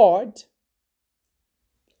God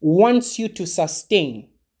wants you to sustain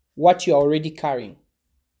what you're already carrying.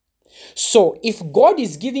 So if God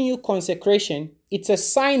is giving you consecration, it's a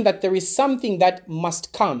sign that there is something that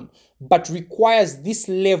must come, but requires this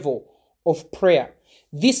level of prayer,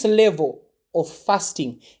 this level of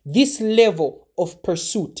fasting, this level of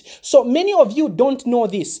pursuit. So many of you don't know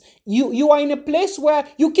this. You are in a place where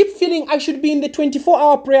you keep feeling, I should be in the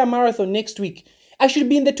 24-hour prayer marathon next week. I should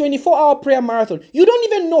be in the 24-hour prayer marathon. You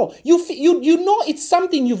don't even know. You know it's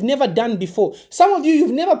something you've never done before. Some of you,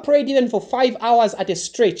 you've never prayed even for 5 hours at a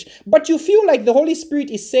stretch. But you feel like the Holy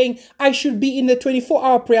Spirit is saying, I should be in the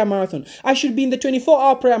 24-hour prayer marathon. I should be in the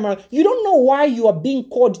 24-hour prayer marathon. You don't know why you are being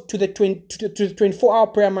called to the 24-hour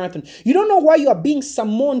prayer marathon. You don't know why you are being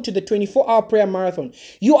summoned to the 24-hour prayer marathon.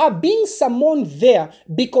 You are being summoned there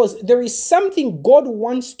because there is something God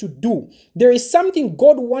wants to do. There is something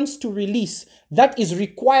God wants to release that is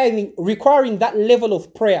requiring that level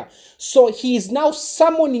of prayer. So he is now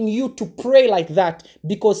summoning you to pray like that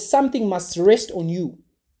because something must rest on you.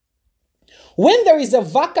 When there is a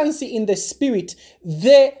vacancy in the spirit,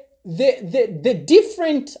 the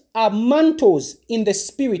different mantles in the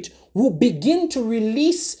spirit will begin to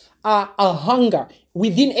release a hunger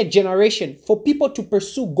within a generation for people to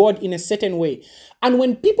pursue God in a certain way. And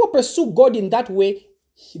when people pursue God in that way,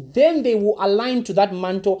 then they will align to that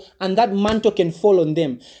mantle and that mantle can fall on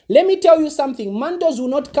them. Let me tell you something. Mantles will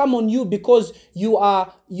not come on you because you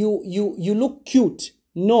look cute.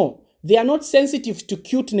 No, they are not sensitive to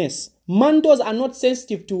cuteness. Mantles are not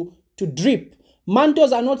sensitive to drip.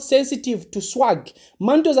 Mantles are not sensitive to swag.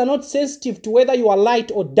 Mantles are not sensitive to whether you are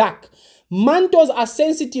light or dark. Mantles are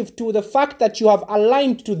sensitive to the fact that you have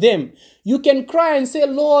aligned to them. You can cry and say,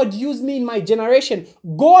 Lord, use me in my generation.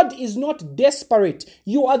 God is not desperate.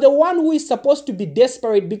 You are the one who is supposed to be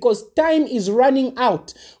desperate because time is running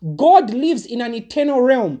out. God lives in an eternal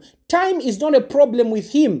realm. Time is not a problem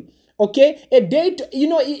with him. Okay? A day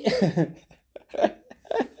to,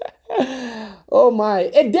 oh my,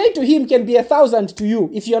 a day to him can be 1,000 to you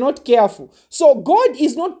if you're not careful. So God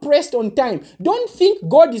is not pressed on time. Don't think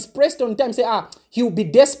God is pressed on time. Say, he will be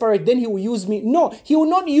desperate, then he will use me. No, he will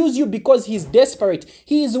not use you because he's desperate.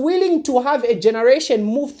 He is willing to have a generation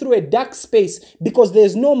move through a dark space because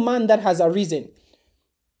there's no man that has arisen.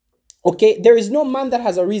 Okay, there is no man that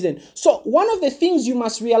has arisen. So one of the things you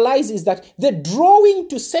must realize is that the drawing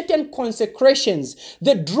to certain consecrations,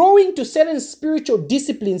 the drawing to certain spiritual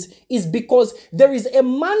disciplines is because there is a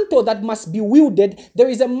mantle that must be wielded. There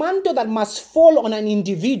is a mantle that must fall on an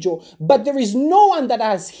individual, but there is no one that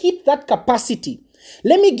has hit that capacity.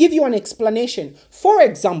 Let me give you an explanation. For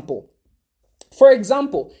example,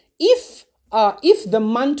 if the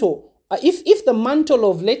mantle if the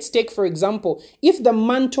mantle of, let's take for example, if the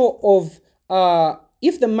mantle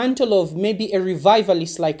of maybe a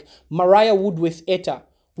revivalist like Mariah Woodworth Etta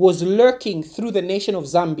was lurking through the nation of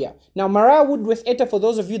Zambia. Now, Mariah Woodworth Etta, for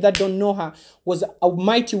those of you that don't know her, was a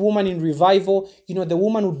mighty woman in revival. You know, the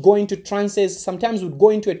woman would go into trances, sometimes would go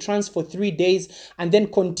into a trance for 3 days and then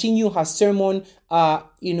continue her sermon,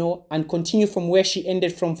 and continue from where she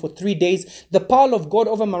ended from for 3 days. The power of God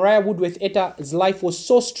over Mariah Woodworth Etta's life was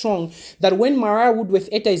so strong that when Mariah Woodworth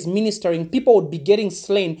Etta is ministering, people would be getting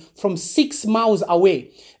slain from 6 miles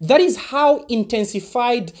away. That is how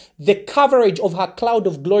intensified the coverage of her cloud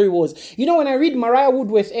of glory was. You know, when I read Mariah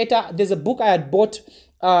Woodworth Etta, there's a book I had bought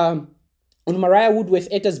on Mariah Woodworth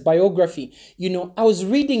Etta's biography. You know, I was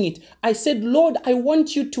reading it. I said, Lord, I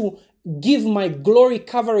want you to give my glory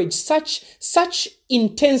coverage such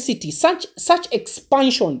intensity, such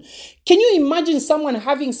expansion. Can you imagine someone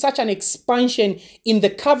having such an expansion in the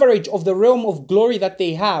coverage of the realm of glory that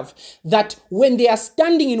they have, that when they are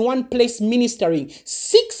standing in one place ministering,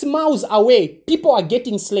 6 miles away, people are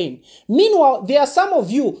getting slain? Meanwhile, there are some of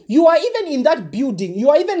you are even in that building, you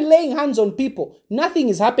are even laying hands on people, nothing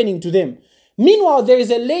is happening to them. Meanwhile, there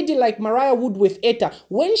is a lady like Mariah Woodworth Etta.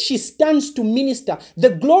 When she stands to minister, the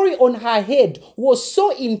glory on her head was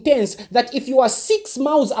so intense that if you are 6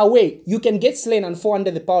 miles away, you can get slain and fall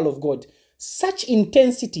under the power of God. Such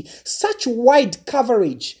intensity, such wide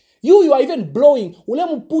coverage. You are even blowing.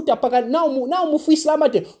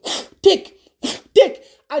 Take.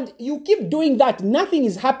 And you keep doing that. Nothing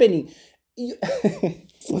is happening.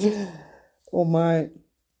 Oh my.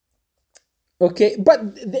 Okay, but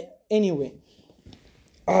anyway.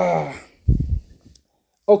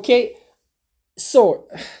 Okay, so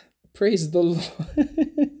praise the Lord.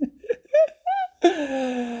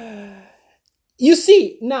 You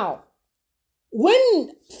see, now,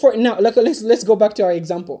 when for now, let's go back to our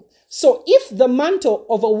example. So if the mantle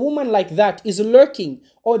of a woman like that is lurking,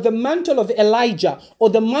 or the mantle of Elijah or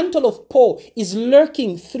the mantle of Paul is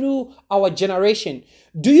lurking through our generation,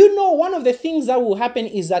 do you know one of the things that will happen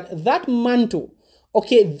is that mantle,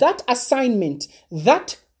 okay, that assignment,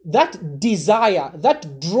 that desire,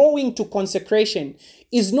 that drawing to consecration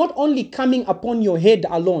is not only coming upon your head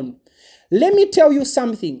alone. Let me tell you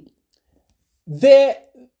something.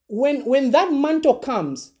 When that mantle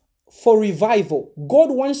comes for revival,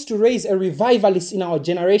 God wants to raise a revivalist in our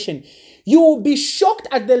generation. You will be shocked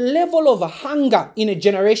at the level of hunger in a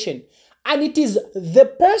generation. And it is the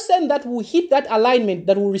person that will hit that alignment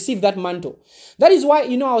that will receive that mantle. That is why,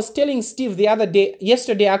 I was telling Steve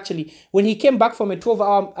yesterday actually, when he came back from a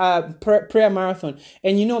 12-hour prayer marathon.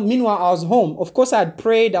 And, meanwhile, I was home. Of course, I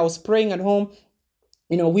was praying at home.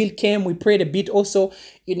 Will came, we prayed a bit also,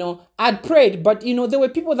 I'd prayed, but, there were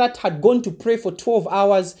people that had gone to pray for 12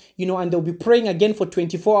 hours, and they'll be praying again for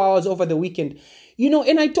 24 hours over the weekend,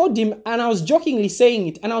 and I told him, and I was jokingly saying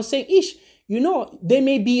it, and I was saying, Ish, there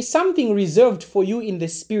may be something reserved for you in the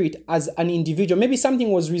spirit as an individual. Maybe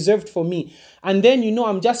something was reserved for me. And then,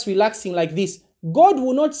 I'm just relaxing like this. God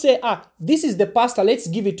will not say, this is the pastor, let's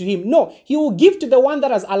give it to him. No, he will give to the one that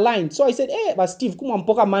has aligned. So I said, but Steve,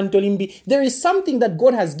 there is something that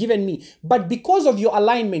God has given me. But because of your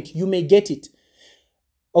alignment, you may get it.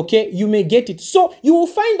 Okay, you may get it. So you will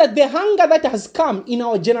find that the hunger that has come in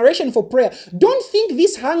our generation for prayer, don't think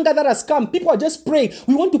this hunger that has come, people are just praying.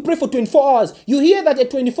 We want to pray for 24 hours. You hear that a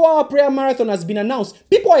 24-hour prayer marathon has been announced.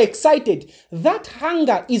 People are excited. That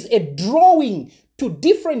hunger is a drawing to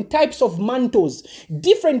different types of mantles.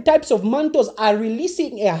 Different types of mantles are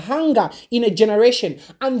releasing a hunger in a generation.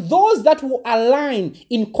 And those that will align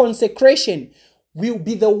in consecration will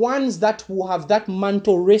be the ones that will have that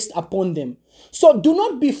mantle rest upon them. So do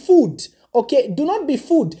not be fooled. Okay, do not be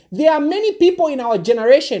fooled. There are many people in our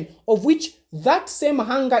generation of which that same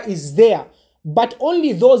hunger is there, but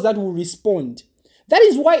only those that will respond. That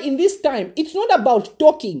is why in this time, it's not about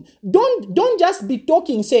talking. Don't just be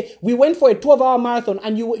talking. Say, we went for a 12-hour marathon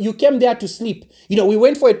and you came there to sleep. We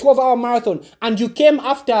went for a 12-hour marathon and you came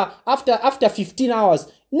after 15 hours.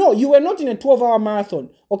 No, you were not in a 12-hour marathon.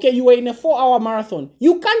 Okay, you were in a 4-hour marathon.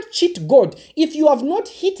 You can't cheat God. If you have not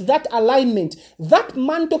hit that alignment, that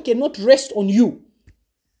mantle cannot rest on you.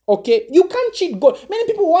 Okay, you can't cheat God. Many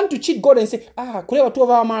people want to cheat God and say, Kulewa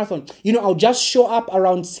 12-hour marathon. I'll just show up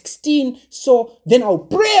around 16, so then I'll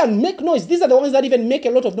pray and make noise. These are the ones that even make a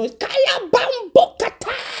lot of noise.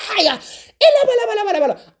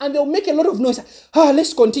 And they'll make a lot of noise.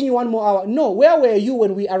 Let's continue one more hour. No, where were you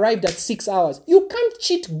when we arrived at 6 hours? You can't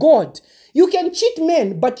cheat God. You can cheat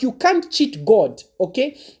men, but you can't cheat God.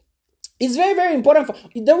 Okay? It's very, very important.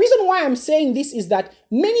 The reason why I'm saying this is that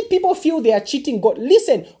many people feel they are cheating God.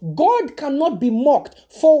 Listen, God cannot be mocked.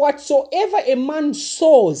 For whatsoever a man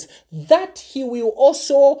sows, that he will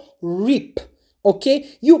also reap.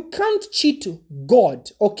 Okay? You can't cheat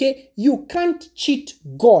God. Okay? You can't cheat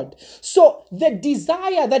God. So the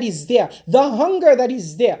desire that is there, the hunger that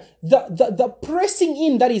is there, the pressing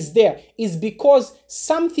in that is there is because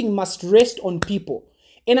something must rest on people.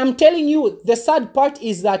 And I'm telling you, the sad part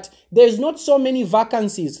is that there's not so many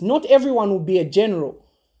vacancies. Not everyone will be a general.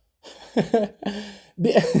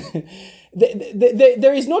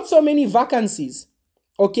 There is not so many vacancies.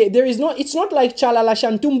 Okay, it's not like Chalala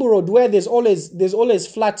Shantumbu Road where there's always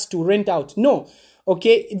flats to rent out. No.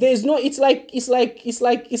 Okay, it's like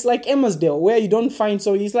Emmersdale where you don't find,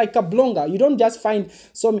 so it's like Kablonga. You don't just find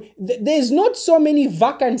there's not so many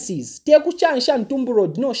vacancies. Tekucha and Shantumbu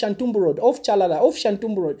Road, no, Shantumbu Road, off Chalala, off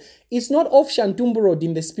Shantumbu Road. It's not off Shantumbu Road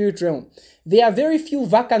in the spirit realm. There are very few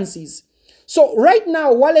vacancies. So right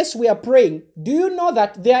now, whilst we are praying, do you know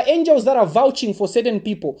that there are angels that are vouching for certain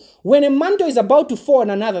people? When a mantle is about to fall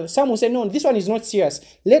on another, some will say, no, this one is not serious.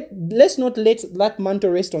 Let's not let that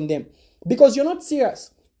mantle rest on them. Because you're not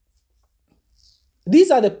serious.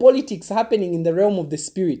 These are the politics happening in the realm of the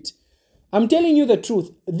spirit. I'm telling you the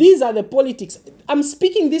truth. These are the politics. I'm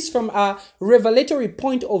speaking this from a revelatory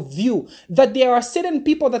point of view, that there are certain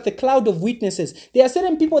people that the cloud of witnesses, there are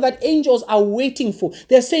certain people that angels are waiting for.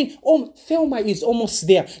 They're saying, Thelma is almost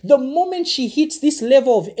there. The moment she hits this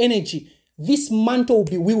level of energy, this mantle will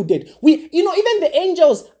be wielded. Even the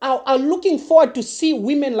angels are looking forward to see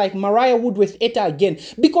women like Mariah Wood with Etta again,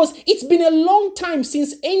 because it's been a long time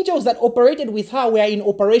since angels that operated with her were in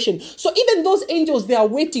operation. So even those angels, they are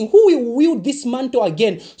waiting. Who will wield this mantle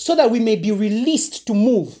again so that we may be released to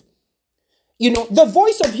move? The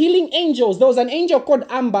voice of healing angels. There was an angel called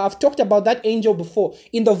Amber. I've talked about that angel before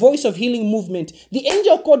in the voice of healing movement. The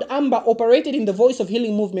angel called Amber operated in the voice of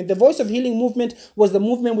healing movement. The voice of healing movement was the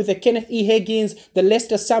movement with the Kenneth E. Hagins, the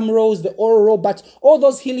Lester Samrose, the Oral Roberts, all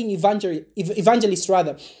those healing evangelists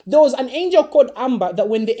rather. There was an angel called Amber that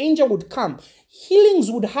when the angel would come,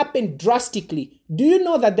 healings would happen drastically. Do you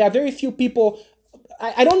know that there are very few people,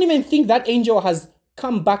 I don't even think that angel has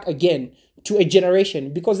come back again to a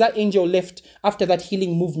generation, because that angel left after that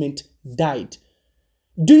healing movement died.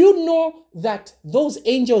 Do you know that those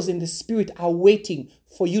angels in the spirit are waiting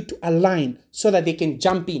for you to align so that they can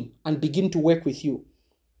jump in and begin to work with you?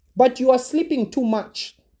 But you are sleeping too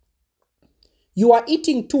much. You are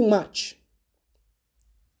eating too much.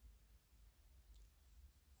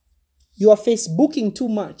 You are Facebooking too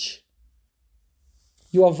much.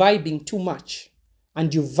 You are vibing too much.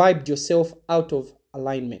 And you vibed yourself out of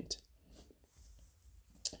alignment.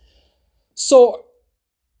 So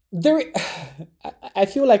I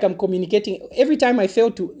feel like I'm communicating. Every time I fail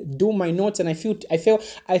to do my notes and I feel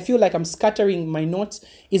like I'm scattering my notes,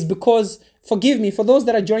 is because, forgive me, for those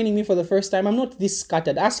that are joining me for the first time, I'm not this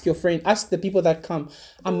scattered. Ask your friend, ask the people that come.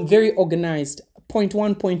 I'm very organized. Point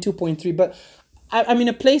 1, point 2, point 3. But I'm in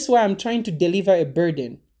a place where I'm trying to deliver a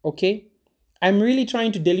burden, okay? I'm really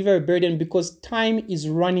trying to deliver a burden because time is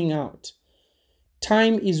running out.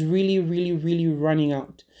 Time is really, really, really running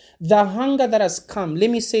out. The hunger that has come,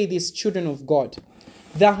 let me say this, children of God,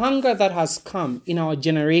 the hunger that has come in our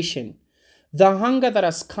generation, the hunger that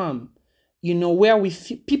has come, where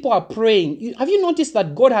people are praying. Have you noticed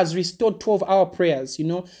that God has restored 12-hour prayers?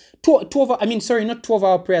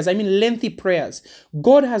 12-hour prayers. I mean lengthy prayers.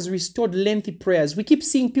 God has restored lengthy prayers. We keep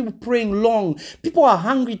seeing people praying long. People are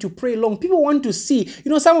hungry to pray long. People want to see.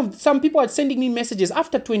 Some people are sending me messages.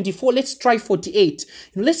 After 24, let's try 48.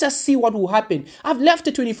 Let's just see what will happen.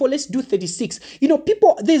 After 24, let's do 36.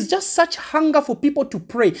 There's just such hunger for people to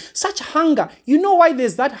pray. Such hunger. You know why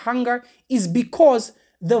there's that hunger? Is because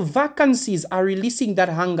the vacancies are releasing that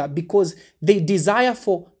hunger, because they desire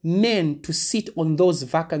for men to sit on those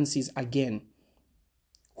vacancies again.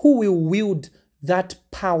 Who will wield that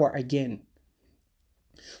power again?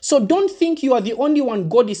 So don't think you are the only one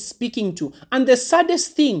God is speaking to. And the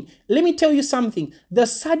saddest thing, let me tell you something, the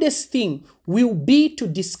saddest thing will be to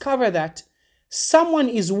discover that someone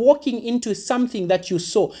is walking into something that you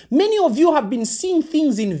saw. Many of you have been seeing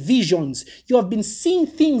things in visions. You have been seeing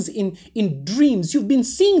things in dreams. You've been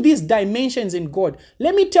seeing these dimensions in God.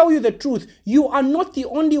 Let me tell you the truth. You are not the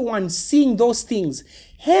only one seeing those things.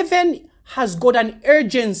 Heaven has got an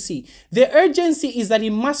urgency. The urgency is that he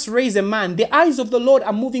must raise a man. The eyes of the Lord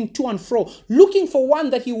are moving to and fro, looking for one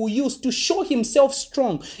that he will use to show himself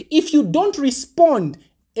strong. If you don't respond,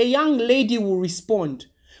 a young lady will respond.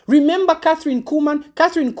 Remember Catherine Kuhlman?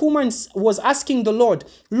 Catherine Kuhlman was asking the Lord,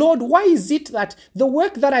 why is it that the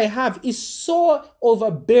work that I have is so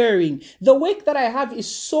overbearing? The work that I have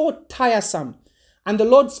is so tiresome. And the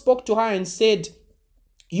Lord spoke to her and said,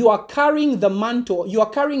 you are carrying the mantle, you are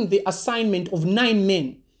carrying the assignment of 9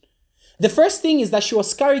 men. The first thing is that she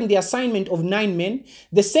was carrying the assignment of 9 men.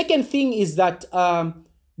 The second thing is that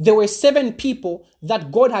there were 7 people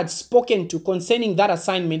that God had spoken to concerning that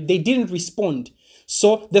assignment. They didn't respond.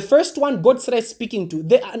 So the first one God started speaking to,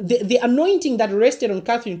 the anointing that rested on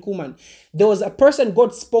Catherine Kuhlman, there was a person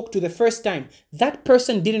God spoke to the first time. That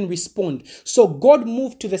person didn't respond. So God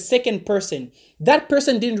moved to the second person. That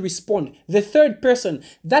person didn't respond. The third person,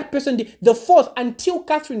 that person did. The fourth, until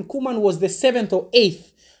Catherine Kuhlman was the 7th or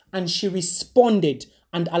 8th, and she responded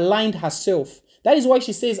and aligned herself. That is why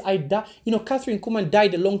she says, Catherine Kuhlman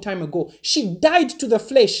died a long time ago. She died to the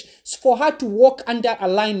flesh for her to walk under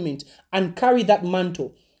alignment and carry that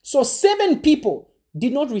mantle. So 7 people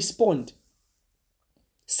did not respond.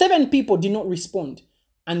 7 people did not respond.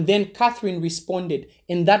 And then Catherine responded,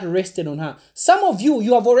 and that rested on her. Some of you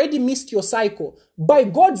have already missed your cycle. By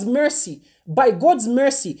God's mercy,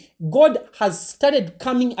 God has started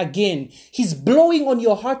coming again. He's blowing on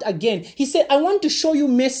your heart again. He said, I want to show you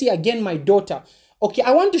mercy again, my daughter. Okay,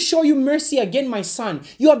 I want to show you mercy again, my son.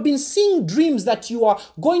 You have been seeing dreams that you are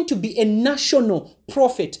going to be a national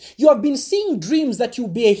prophet. You have been seeing dreams that you'll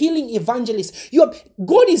be a healing evangelist.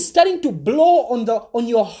 God is starting to blow on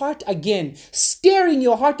your heart again, stirring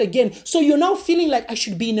your heart again. So you're now feeling like, I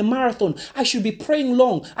should be in a marathon. I should be praying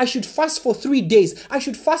long. I should fast for 3 days. I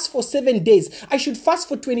should fast for 7 days. I should fast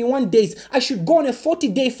for 21 days. I should go on a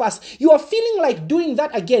 40-day fast. You are feeling like doing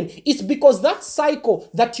that again. It's because that cycle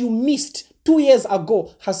that you missed 2 years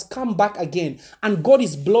ago has come back again, and God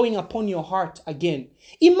is blowing upon your heart again.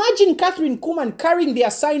 Imagine Catherine Kuhlman carrying the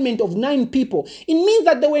assignment of 9 people. It means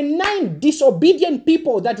that there were 9 disobedient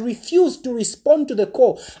people that refused to respond to the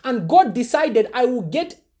call, and God decided, I will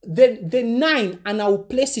get the 9 and I will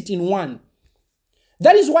place it in one.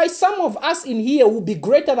 That is why some of us in here will be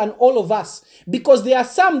greater than all of us, because there are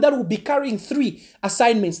some that will be carrying 3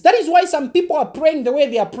 assignments. That is why some people are praying the way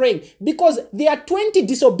they are praying, because there are 20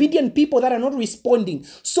 disobedient people that are not responding.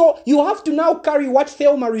 So you have to now carry what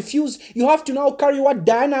Thelma refused. You have to now carry what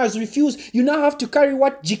Diana has refused. You now have to carry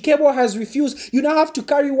what Jikebo has refused. You now have to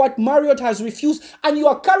carry what Marriott has refused. And you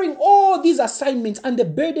are carrying all these assignments, and the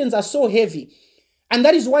burdens are so heavy. And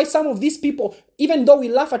that is why some of these people, even though we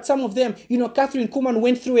laugh at some of them, Catherine Kuhlman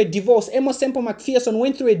went through a divorce. Emma Semple McPherson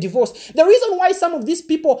went through a divorce. The reason why some of these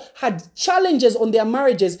people had challenges on their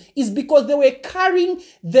marriages is because they were carrying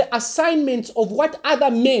the assignments of what other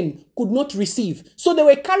men could not receive. So they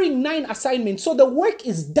were carrying 9 assignments. So the work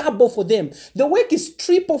is double for them. The work is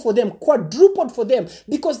triple for them, quadrupled for them,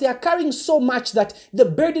 because they are carrying so much that the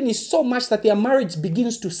burden is so much that their marriage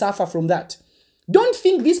begins to suffer from that. Don't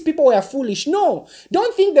think these people were foolish. No.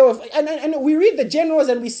 Don't think they were. And we read the generals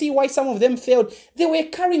and we see why some of them failed. They were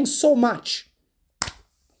carrying so much.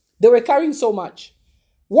 They were carrying so much.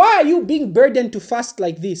 Why are you being burdened to fast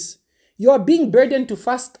like this? You are being burdened to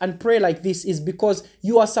fast and pray like this is because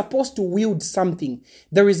you are supposed to wield something.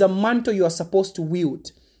 There is a mantle you are supposed to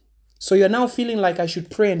wield. So you're now feeling like I should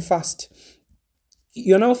pray and fast.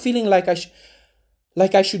 You're now feeling like I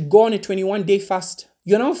should go on a 21-day fast.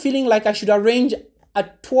 You're now feeling like I should arrange a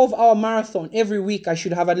 12-hour marathon every week. I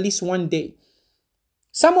should have at least one day.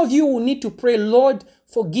 Some of you will need to pray, Lord,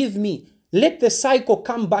 forgive me. Let the cycle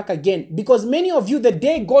come back again. Because many of you, the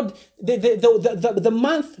day God, the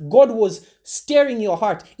month God was stirring your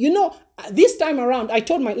heart. This time around,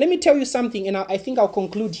 let me tell you something, and I think I'll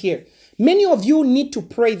conclude here. Many of you need to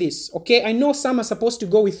pray this, okay? I know some are supposed to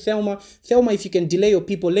go with Thelma. Thelma, if you can delay your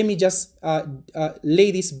people, let me just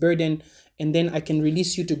lay this burden, and then I can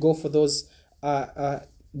release you to go for those the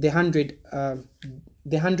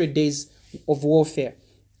 100 days of warfare.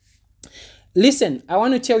 Listen, I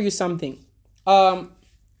want to tell you something.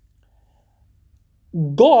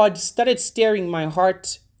 God started stirring my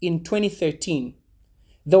heart in 2013.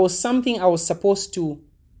 There was something I was supposed to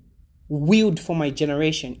wield for my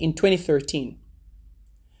generation in 2013.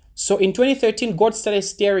 So in 2013, God started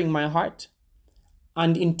stirring my heart.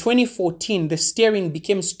 And in 2014, the stirring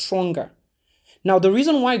became stronger. Now, the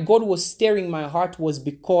reason why God was stirring my heart was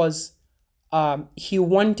because he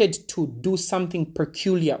wanted to do something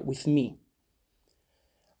peculiar with me.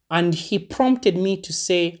 And he prompted me to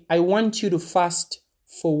say, I want you to fast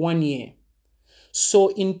for 1 year. So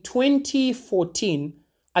in 2014,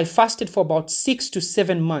 I fasted for about 6 to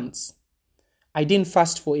 7 months. I didn't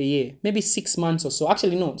fast for a year, maybe 6 months or so.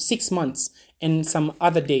 Actually, no, 6 months and some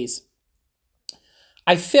other days.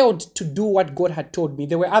 I failed to do what God had told me.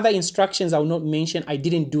 There were other instructions I will not mention. I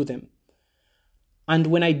didn't do them. And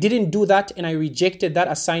when I didn't do that and I rejected that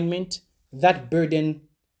assignment, that burden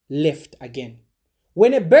left again.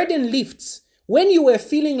 When a burden lifts, when you were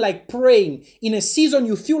feeling like praying in a season,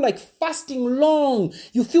 you feel like fasting long,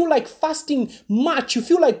 you feel like fasting much, you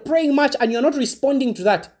feel like praying much, and you're not responding to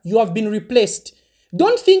that, you have been replaced.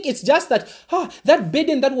 Don't think it's just that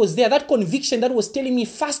burden that was there, that conviction that was telling me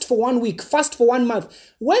fast for 1 week, fast for 1 month.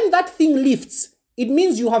 When that thing lifts, it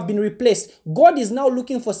means you have been replaced. God is now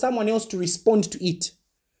looking for someone else to respond to it.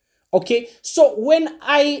 Okay? So when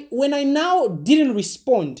I now didn't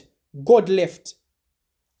respond, God left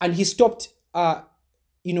and he stopped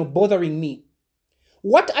bothering me.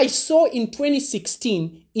 What I saw in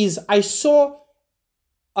 2016 is I saw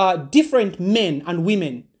different men and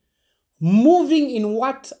women moving in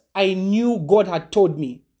what I knew God had told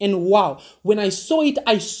me. And wow, when I saw it,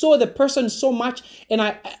 I saw the person so much, and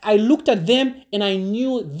I looked at them and I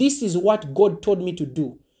knew this is what God told me to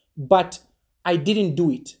do, but I didn't do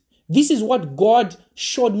it. This is what God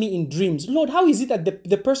showed me in dreams. Lord, how is it that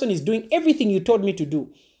the person is doing everything you told me to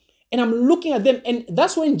do? And I'm looking at them, and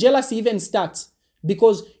that's when jealousy even starts,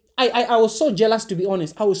 because I was so jealous, to be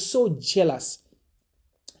honest. I was so jealous.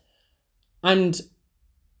 And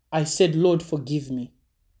I said, Lord, forgive me.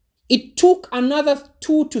 It took another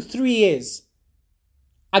 2 to 3 years.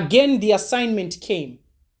 Again, the assignment came.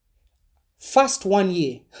 Fast 1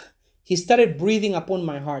 year. He started breathing upon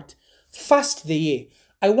my heart. Fast the year.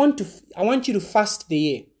 I want you to fast the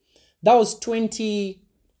year. That was 20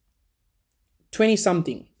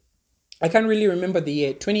 something. I can't really remember the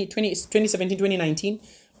year. 2017, 2019,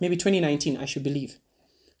 maybe 2019, I should believe.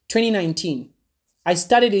 2019. I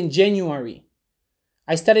started in January.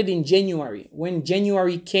 I started in January. When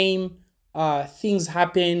January came, things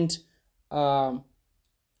happened. A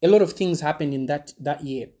lot of things happened in that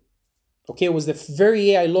year. Okay, it was the very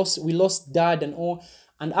year we lost dad and all.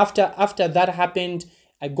 And after that happened,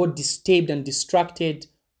 I got disturbed and distracted,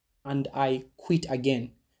 and I quit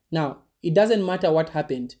again. Now, it doesn't matter what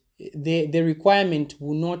happened. The requirement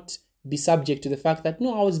will not be subject to the fact that,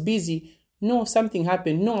 no, I was busy. No, something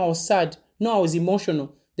happened. No, I was sad. No, I was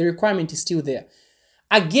emotional. The requirement is still there.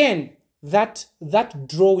 Again, that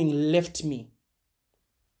drawing left me.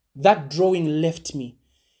 That drawing left me.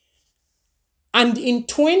 And in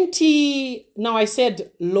now I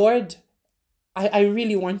said, Lord, I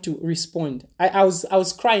really want to respond. I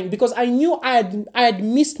was crying because I knew I had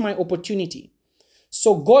missed my opportunity.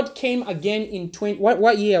 So God came again in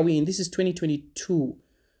what year are we in? This is 2022.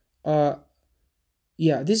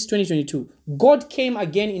 This is 2022. God came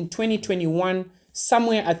again in 2021,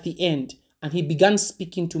 somewhere at the end, and he began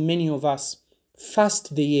speaking to many of us.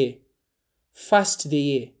 Fast the year. Fast the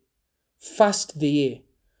year. Fast the year.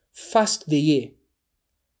 Fast the year.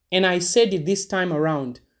 And I said it this time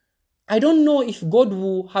around. I don't know if God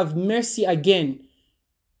will have mercy again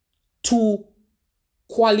to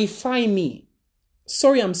qualify me.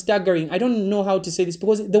 Sorry, I'm staggering. I don't know how to say this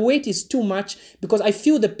because the weight is too much, because I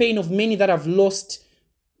feel the pain of many that have lost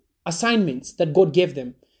assignments that God gave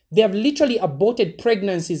them. They have literally aborted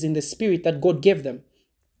pregnancies in the spirit that God gave them.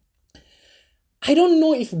 I don't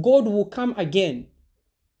know if God will come again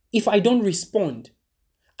if I don't respond.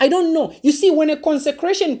 I don't know. You see, when a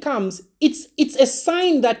consecration comes, it's a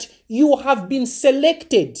sign that you have been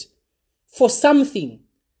selected for something.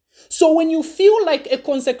 So when you feel like a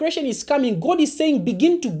consecration is coming, God is saying,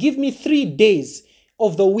 begin to give me 3 days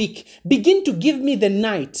of the week. Begin to give me the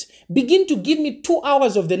night. Begin to give me 2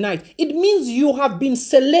 hours of the night. It means you have been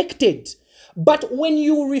selected. But when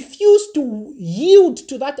you refuse to yield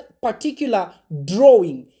to that particular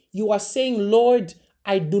drawing, you are saying, Lord,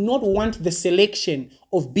 I do not want the selection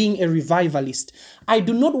of being a revivalist. I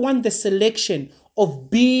do not want the selection of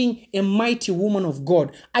being a mighty woman of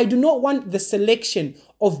God. I do not want the selection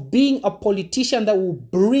of being a politician that will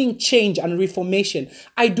bring change and reformation.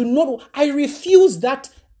 I refuse that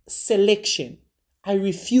selection. I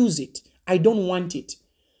refuse it. I don't want it.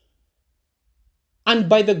 And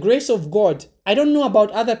by the grace of God, I don't know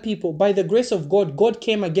about other people, by the grace of God, God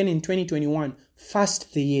came again in 2021.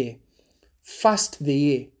 Fast the year. Fast the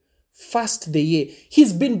year. Fast the year.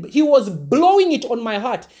 He was blowing it on my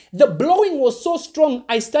heart. The blowing was so strong.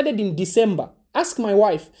 I started in December. Ask my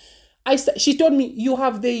wife. She told me, you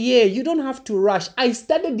have the year. You don't have to rush. I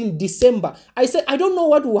started in December. I said, I don't know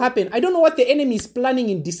what will happen. I don't know what the enemy is planning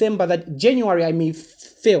in December, that January I may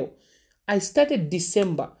fail. I started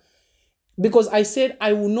December because I said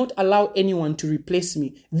I will not allow anyone to replace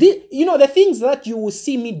me. The things that you will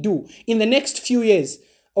see me do in the next few years.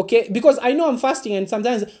 Okay, because I know I'm fasting, and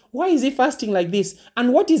sometimes, why is he fasting like this?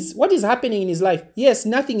 And what is happening in his life? Yes,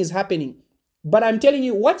 nothing is happening. But I'm telling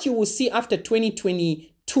you, what you will see after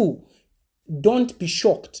 2022, don't be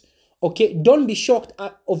shocked. Okay, don't be shocked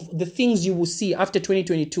of the things you will see after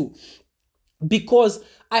 2022. Because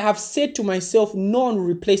I have said to myself, no one will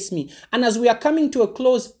replace me. And as we are coming to a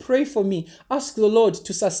close, pray for me. Ask the Lord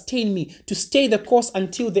to sustain me, to stay the course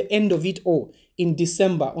until the end of it all in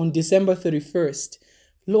December, on December 31st.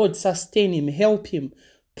 Lord, sustain him, help him,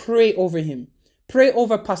 pray over him. Pray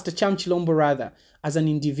over Pastor Cham Chilombo rather, as an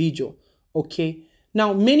individual, okay?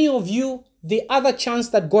 Now, many of you, the other chance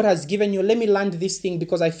that God has given you, let me land this thing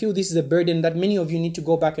because I feel this is a burden that many of you need to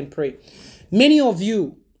go back and pray. Many of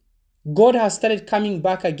you, God has started coming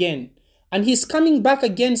back again, and he's coming back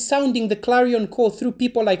again sounding the clarion call through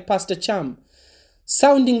people like Pastor Cham,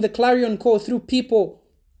 sounding the clarion call through people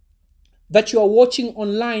that you are watching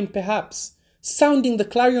online perhaps, sounding the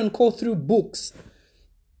clarion call through books,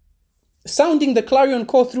 sounding the clarion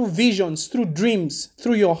call through visions, through dreams,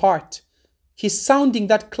 through your heart. He's sounding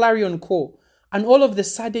that clarion call, and all of a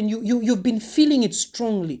sudden you've been feeling it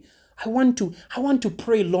strongly. I want to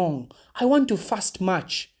pray long. I want to fast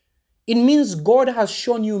much. It means God has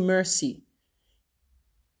shown you mercy.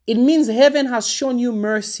 It means heaven has shown you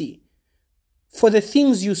mercy for the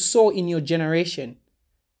things you saw in your generation,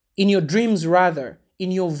 in your dreams rather,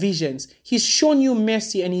 in your visions. He's shown you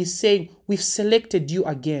mercy, and he's saying, we've selected you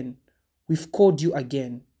again. We've called you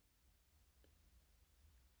again.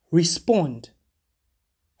 Respond.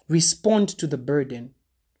 Respond to the burden.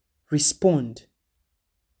 Respond.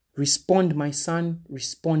 Respond, my son.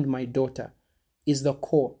 Respond, my daughter, is the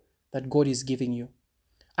call that God is giving you.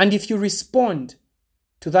 And if you respond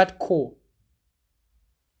to that call,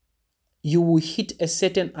 you will hit a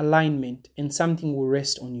certain alignment and something will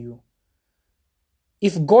rest on you.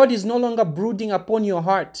 If God is no longer brooding upon your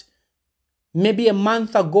heart, maybe a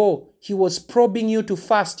month ago, He was probing you to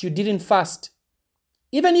fast, you didn't fast.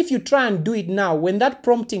 Even if you try and do it now, when that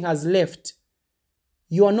prompting has left,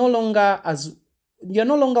 you are no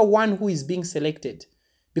longer one who is being selected,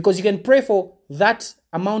 because you can pray for that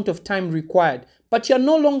amount of time required, but you're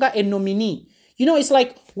no longer a nominee. You know, it's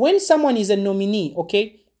like when someone is a nominee,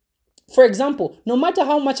 okay? For example, no matter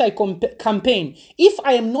how much I campaign, if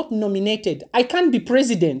I am not nominated, I can't be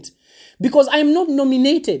president because I am not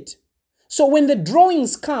nominated. So when the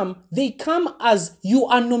drawings come, they come as you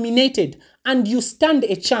are nominated and you stand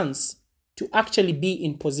a chance to actually be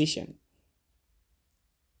in position.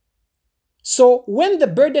 So when the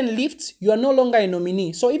burden lifts, you are no longer a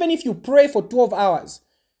nominee. So even if you pray for 12 hours,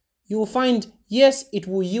 you will find, yes, it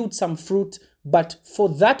will yield some fruit, but for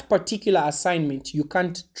that particular assignment, you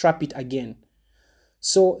can't trap it again.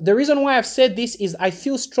 So the reason why I've said this is I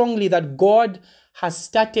feel strongly that God has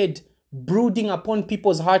started brooding upon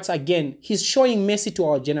people's hearts again. He's showing mercy to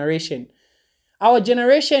our generation. Our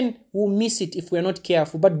generation will miss it if we're not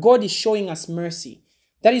careful, but God is showing us mercy.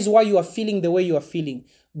 That is why you are feeling the way you are feeling.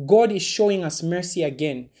 God is showing us mercy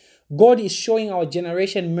again. God is showing our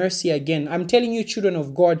generation mercy again. I'm telling you, children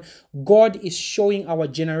of God, God is showing our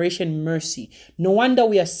generation mercy. No wonder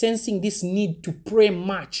we are sensing this need to pray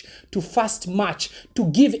much, to fast much, to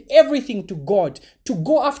give everything to God, to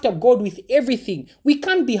go after God with everything. We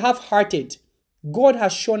can't be half-hearted. God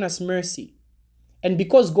has shown us mercy. And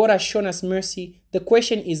because God has shown us mercy, the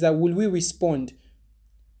question is that will we respond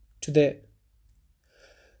to the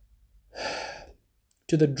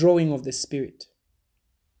drawing of the Spirit?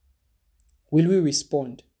 Will we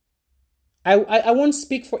respond? I won't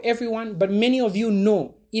speak for everyone, but many of you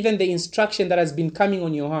know even the instruction that has been coming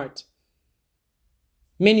on your heart.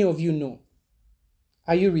 Many of you know.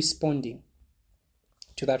 Are you responding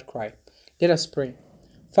to that cry? Let us pray.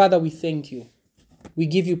 Father, we thank you. We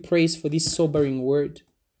give you praise for this sobering word.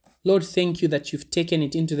 Lord, thank you that you've taken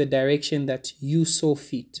it into the direction that you saw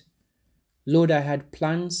fit. Lord, I had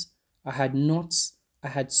plans, I had notes, I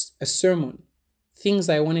had a sermon, things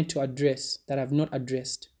I wanted to address that I've not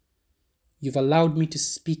addressed. You've allowed me to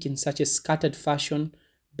speak in such a scattered fashion,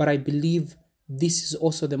 but I believe this is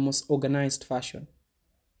also the most organized fashion.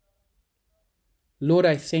 Lord,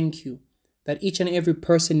 I thank you that each and every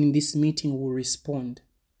person in this meeting will respond.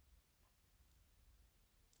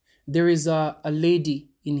 There is a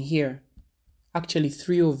lady in here, actually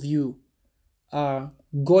 3 of you.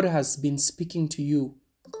 God has been speaking to you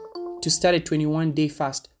to start a 21-day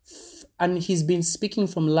fast. And he's been speaking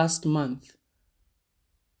from last month.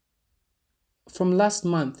 From last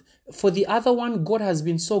month. For the other one, God has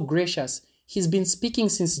been so gracious. He's been speaking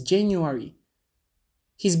since January.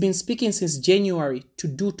 He's been speaking since January to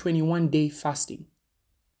do 21-day fasting.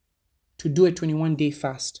 To do a 21-day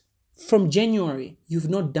fast. From January, you've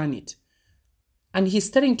not done it. And he's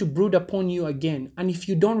starting to brood upon you again. And if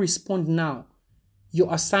you don't respond now,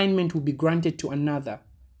 your assignment will be granted to another.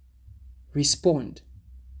 Respond.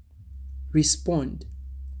 Respond.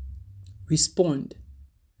 Respond.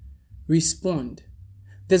 Respond.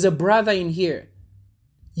 There's a brother in here.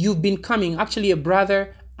 You've been coming, actually a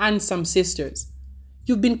brother and some sisters.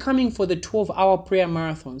 You've been coming for the 12-hour prayer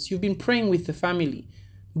marathons. You've been praying with the family.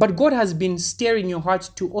 But God has been stirring your heart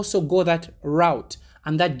to also go that route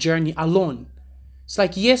and that journey alone. It's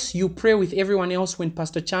like, yes, you pray with everyone else when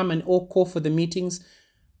Pastor Cham and all call for the meetings,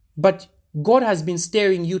 but God has been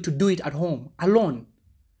stirring you to do it at home, alone.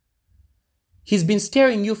 He's been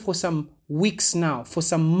stirring you for some weeks now, for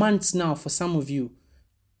some months now, for some of you,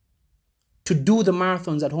 to do the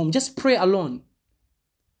marathons at home. Just pray alone.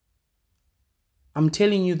 I'm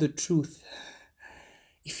telling you the truth.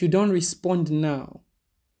 If you don't respond now,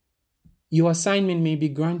 your assignment may be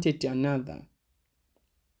granted to another.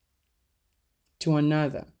 To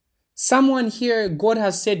another. Someone here, God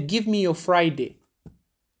has said, give me your Friday.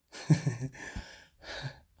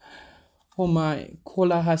 Oh my,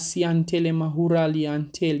 kola hasiantele mahurali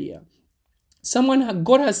antelia. Someone,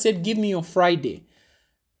 God has said, give me your Friday.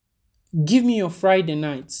 Give me your Friday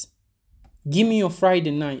nights. Give me your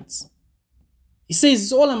Friday nights. He says,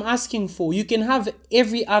 it's all I'm asking for. You can have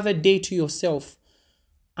every other day to yourself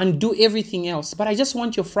and do everything else, but I just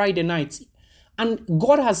want your Friday nights. And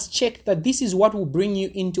God has checked that this is what will bring you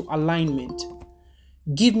into alignment.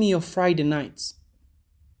 Give me your Friday nights.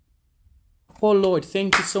 Oh Lord,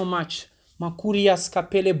 thank you so much. Makuria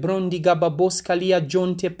skapele brondi gababos kalia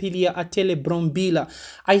jonte pilia atele brombila.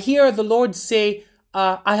 I hear the Lord say,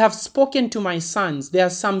 I have spoken to my sons. There are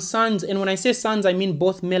some sons, and when I say sons, I mean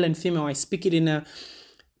both male and female. I speak it in a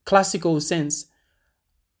classical sense.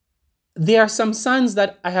 There are some sons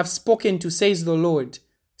that I have spoken to, says the Lord.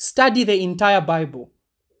 Study the entire Bible.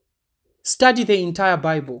 Study the entire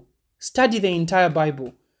Bible. Study the entire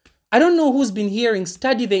Bible. I don't know who's been hearing,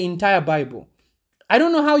 study the entire Bible. I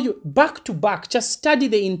don't know how you, back to back, just study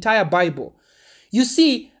the entire Bible. You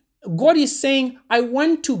see, God is saying, I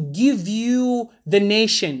want to give you the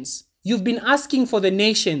nations. You've been asking for the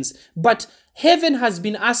nations, but heaven has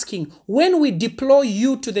been asking, when we deploy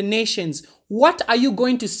you to the nations, what are you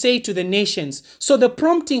going to say to the nations? So the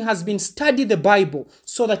prompting has been, study the Bible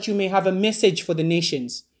so that you may have a message for the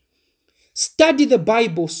nations. Study the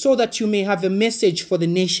Bible so that you may have a message for the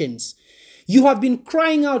nations. You have been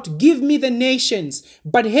crying out, give me the nations.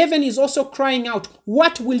 But heaven is also crying out,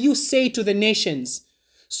 what will you say to the nations?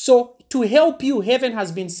 So to help you, heaven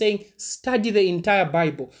has been saying, study the entire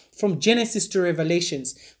Bible from Genesis to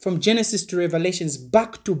Revelations,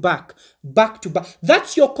 back to back, back to back.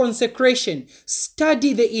 That's your consecration.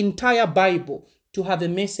 Study the entire Bible to have a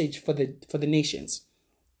message for the nations.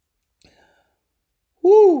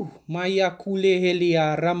 Maya kule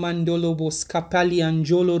helia ramandolobo skapali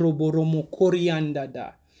anjolo roboromo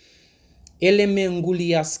koriandada.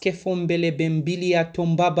 Elemengulia skefombele bembilia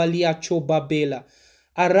tombabalia chobabela.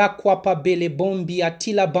 Arakwapa bele bombi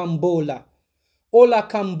atila bambola. Ola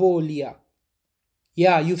Cambolia.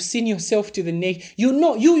 Yeah, you've seen yourself to the nation. You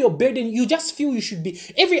know, your burden, you just feel you should be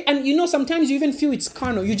and sometimes you even feel it's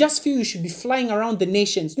carnal. You just feel you should be flying around the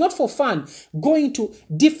nations, not for fun, going to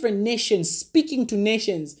different nations, speaking to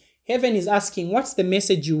nations. Heaven is asking, what's the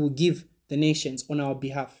message you will give the nations on our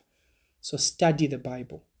behalf? So study the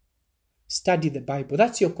Bible. Study the Bible.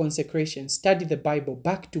 That's your consecration. Study the Bible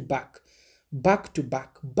back to back. Back to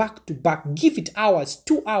back, back to back. Give it hours,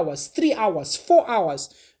 2 hours, 3 hours, 4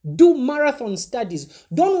 hours. Do marathon studies.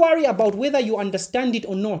 Don't worry about whether you understand it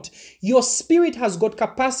or not. Your spirit has got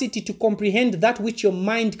capacity to comprehend that which your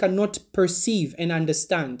mind cannot perceive and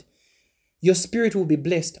understand. Your spirit will be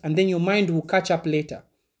blessed, and then your mind will catch up later.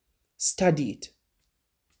 Study it.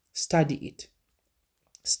 Study it.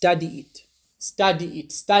 Study it. Study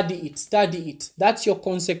it. Study it. Study it. That's your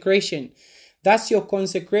consecration. That's your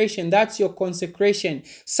consecration. That's your consecration.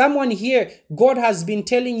 Someone here, God has been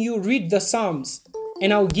telling you, read the Psalms,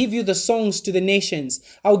 and I'll give you the songs to the nations.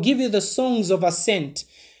 I'll give you the songs of ascent.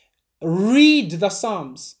 Read the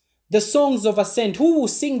Psalms, the songs of ascent. Who will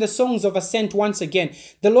sing the songs of ascent once again?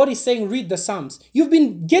 The Lord is saying, read the Psalms. You've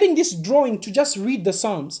been getting this drawing to just read the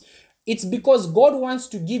Psalms. It's because God wants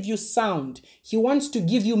to give you sound. He wants to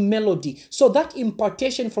give you melody. So that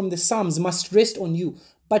impartation from the Psalms must rest on you.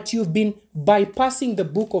 But you've been bypassing the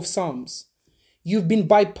book of Psalms. You've been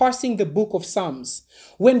bypassing the book of Psalms.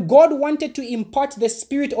 When God wanted to impart the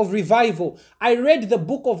spirit of revival, I read the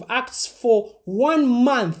book of Acts for 1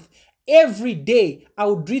 month. Every day, I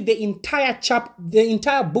would read the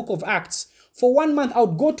entire book of Acts. For 1 month, I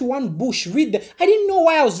would go to one bush, read I didn't know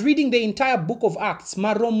why I was reading the entire book of Acts.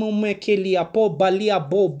 I don't know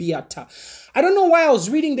why I was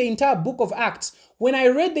reading the entire book of Acts. When I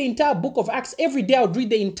read the entire book of Acts, every day I would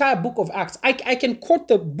read the entire book of Acts. I can quote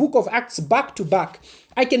the book of Acts back to back.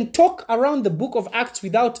 I can talk around the book of Acts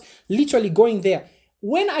without literally going there.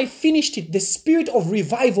 When I finished it, the spirit of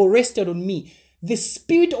revival rested on me. The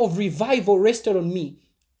spirit of revival rested on me.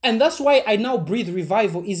 And that's why I now breathe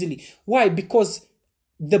revival easily. Why? Because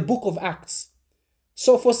the book of Acts.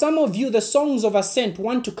 So for some of you, the songs of ascent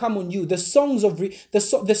want to come on you. The songs of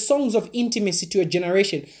the songs of intimacy to a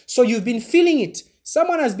generation. So you've been feeling it.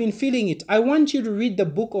 Someone has been feeling it. I want you to read the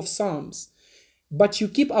book of Psalms, but you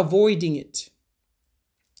keep avoiding it.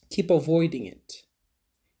 Keep avoiding it.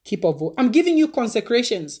 I'm giving you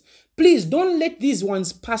consecrations. Please don't let these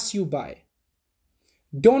ones pass you by.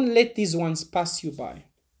 Don't let these ones pass you by.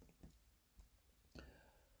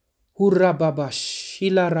 Hurra babash,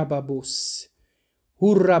 hila rababos.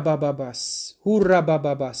 Hurra bababas, hurra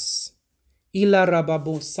bababas. Ila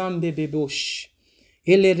rababos, sambe bebosh.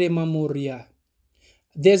 Elere mamoria.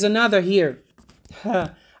 There's another here.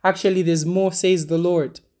 Actually, there's more, says the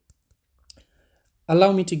Lord.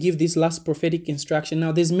 Allow me to give this last prophetic instruction.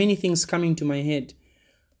 Now, there's many things coming to my head.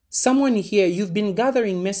 Someone here, you've been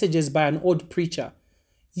gathering messages by an odd preacher.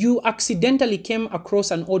 You accidentally came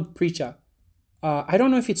across an odd preacher. I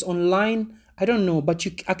don't know if it's online. I don't know, but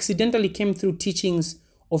you accidentally came through teachings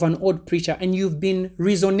of an odd preacher and you've been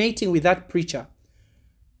resonating with that preacher.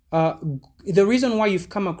 The reason why you've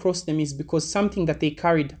come across them is because something that they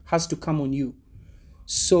carried has to come on you.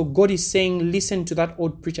 So God is saying, listen to that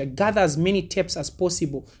old preacher. Gather as many tapes as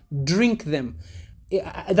possible. Drink them.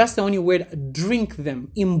 That's the only word. Drink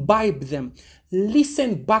them. Imbibe them.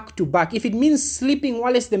 Listen back to back. If it means sleeping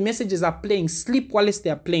whilst the messages are playing, sleep whilst they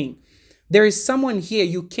are playing. There is someone here,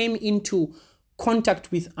 you came into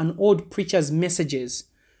contact with an old preacher's messages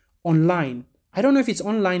online. I don't know if it's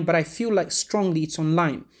online, but I feel like strongly it's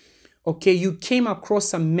online. Okay, you came across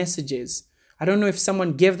some messages. I don't know if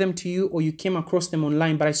someone gave them to you or you came across them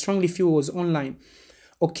online, but I strongly feel it was online.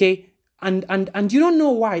 Okay, and you don't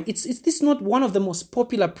know why. It's this not one of the most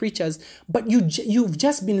popular preachers, but you've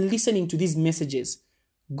just been listening to these messages.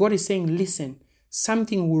 God is saying, listen,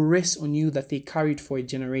 something will rest on you that they carried for a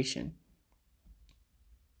generation.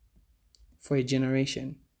 For a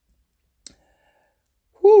generation.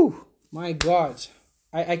 Whew, my God.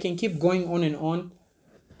 I can keep going on and on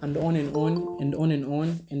and on and on and on and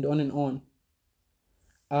on and on and on.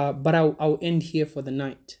 But I'll end here for the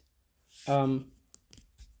night.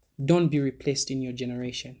 Don't be replaced in your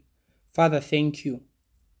generation. Father, thank you.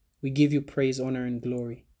 We give you praise, honor, and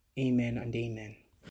glory. Amen and amen.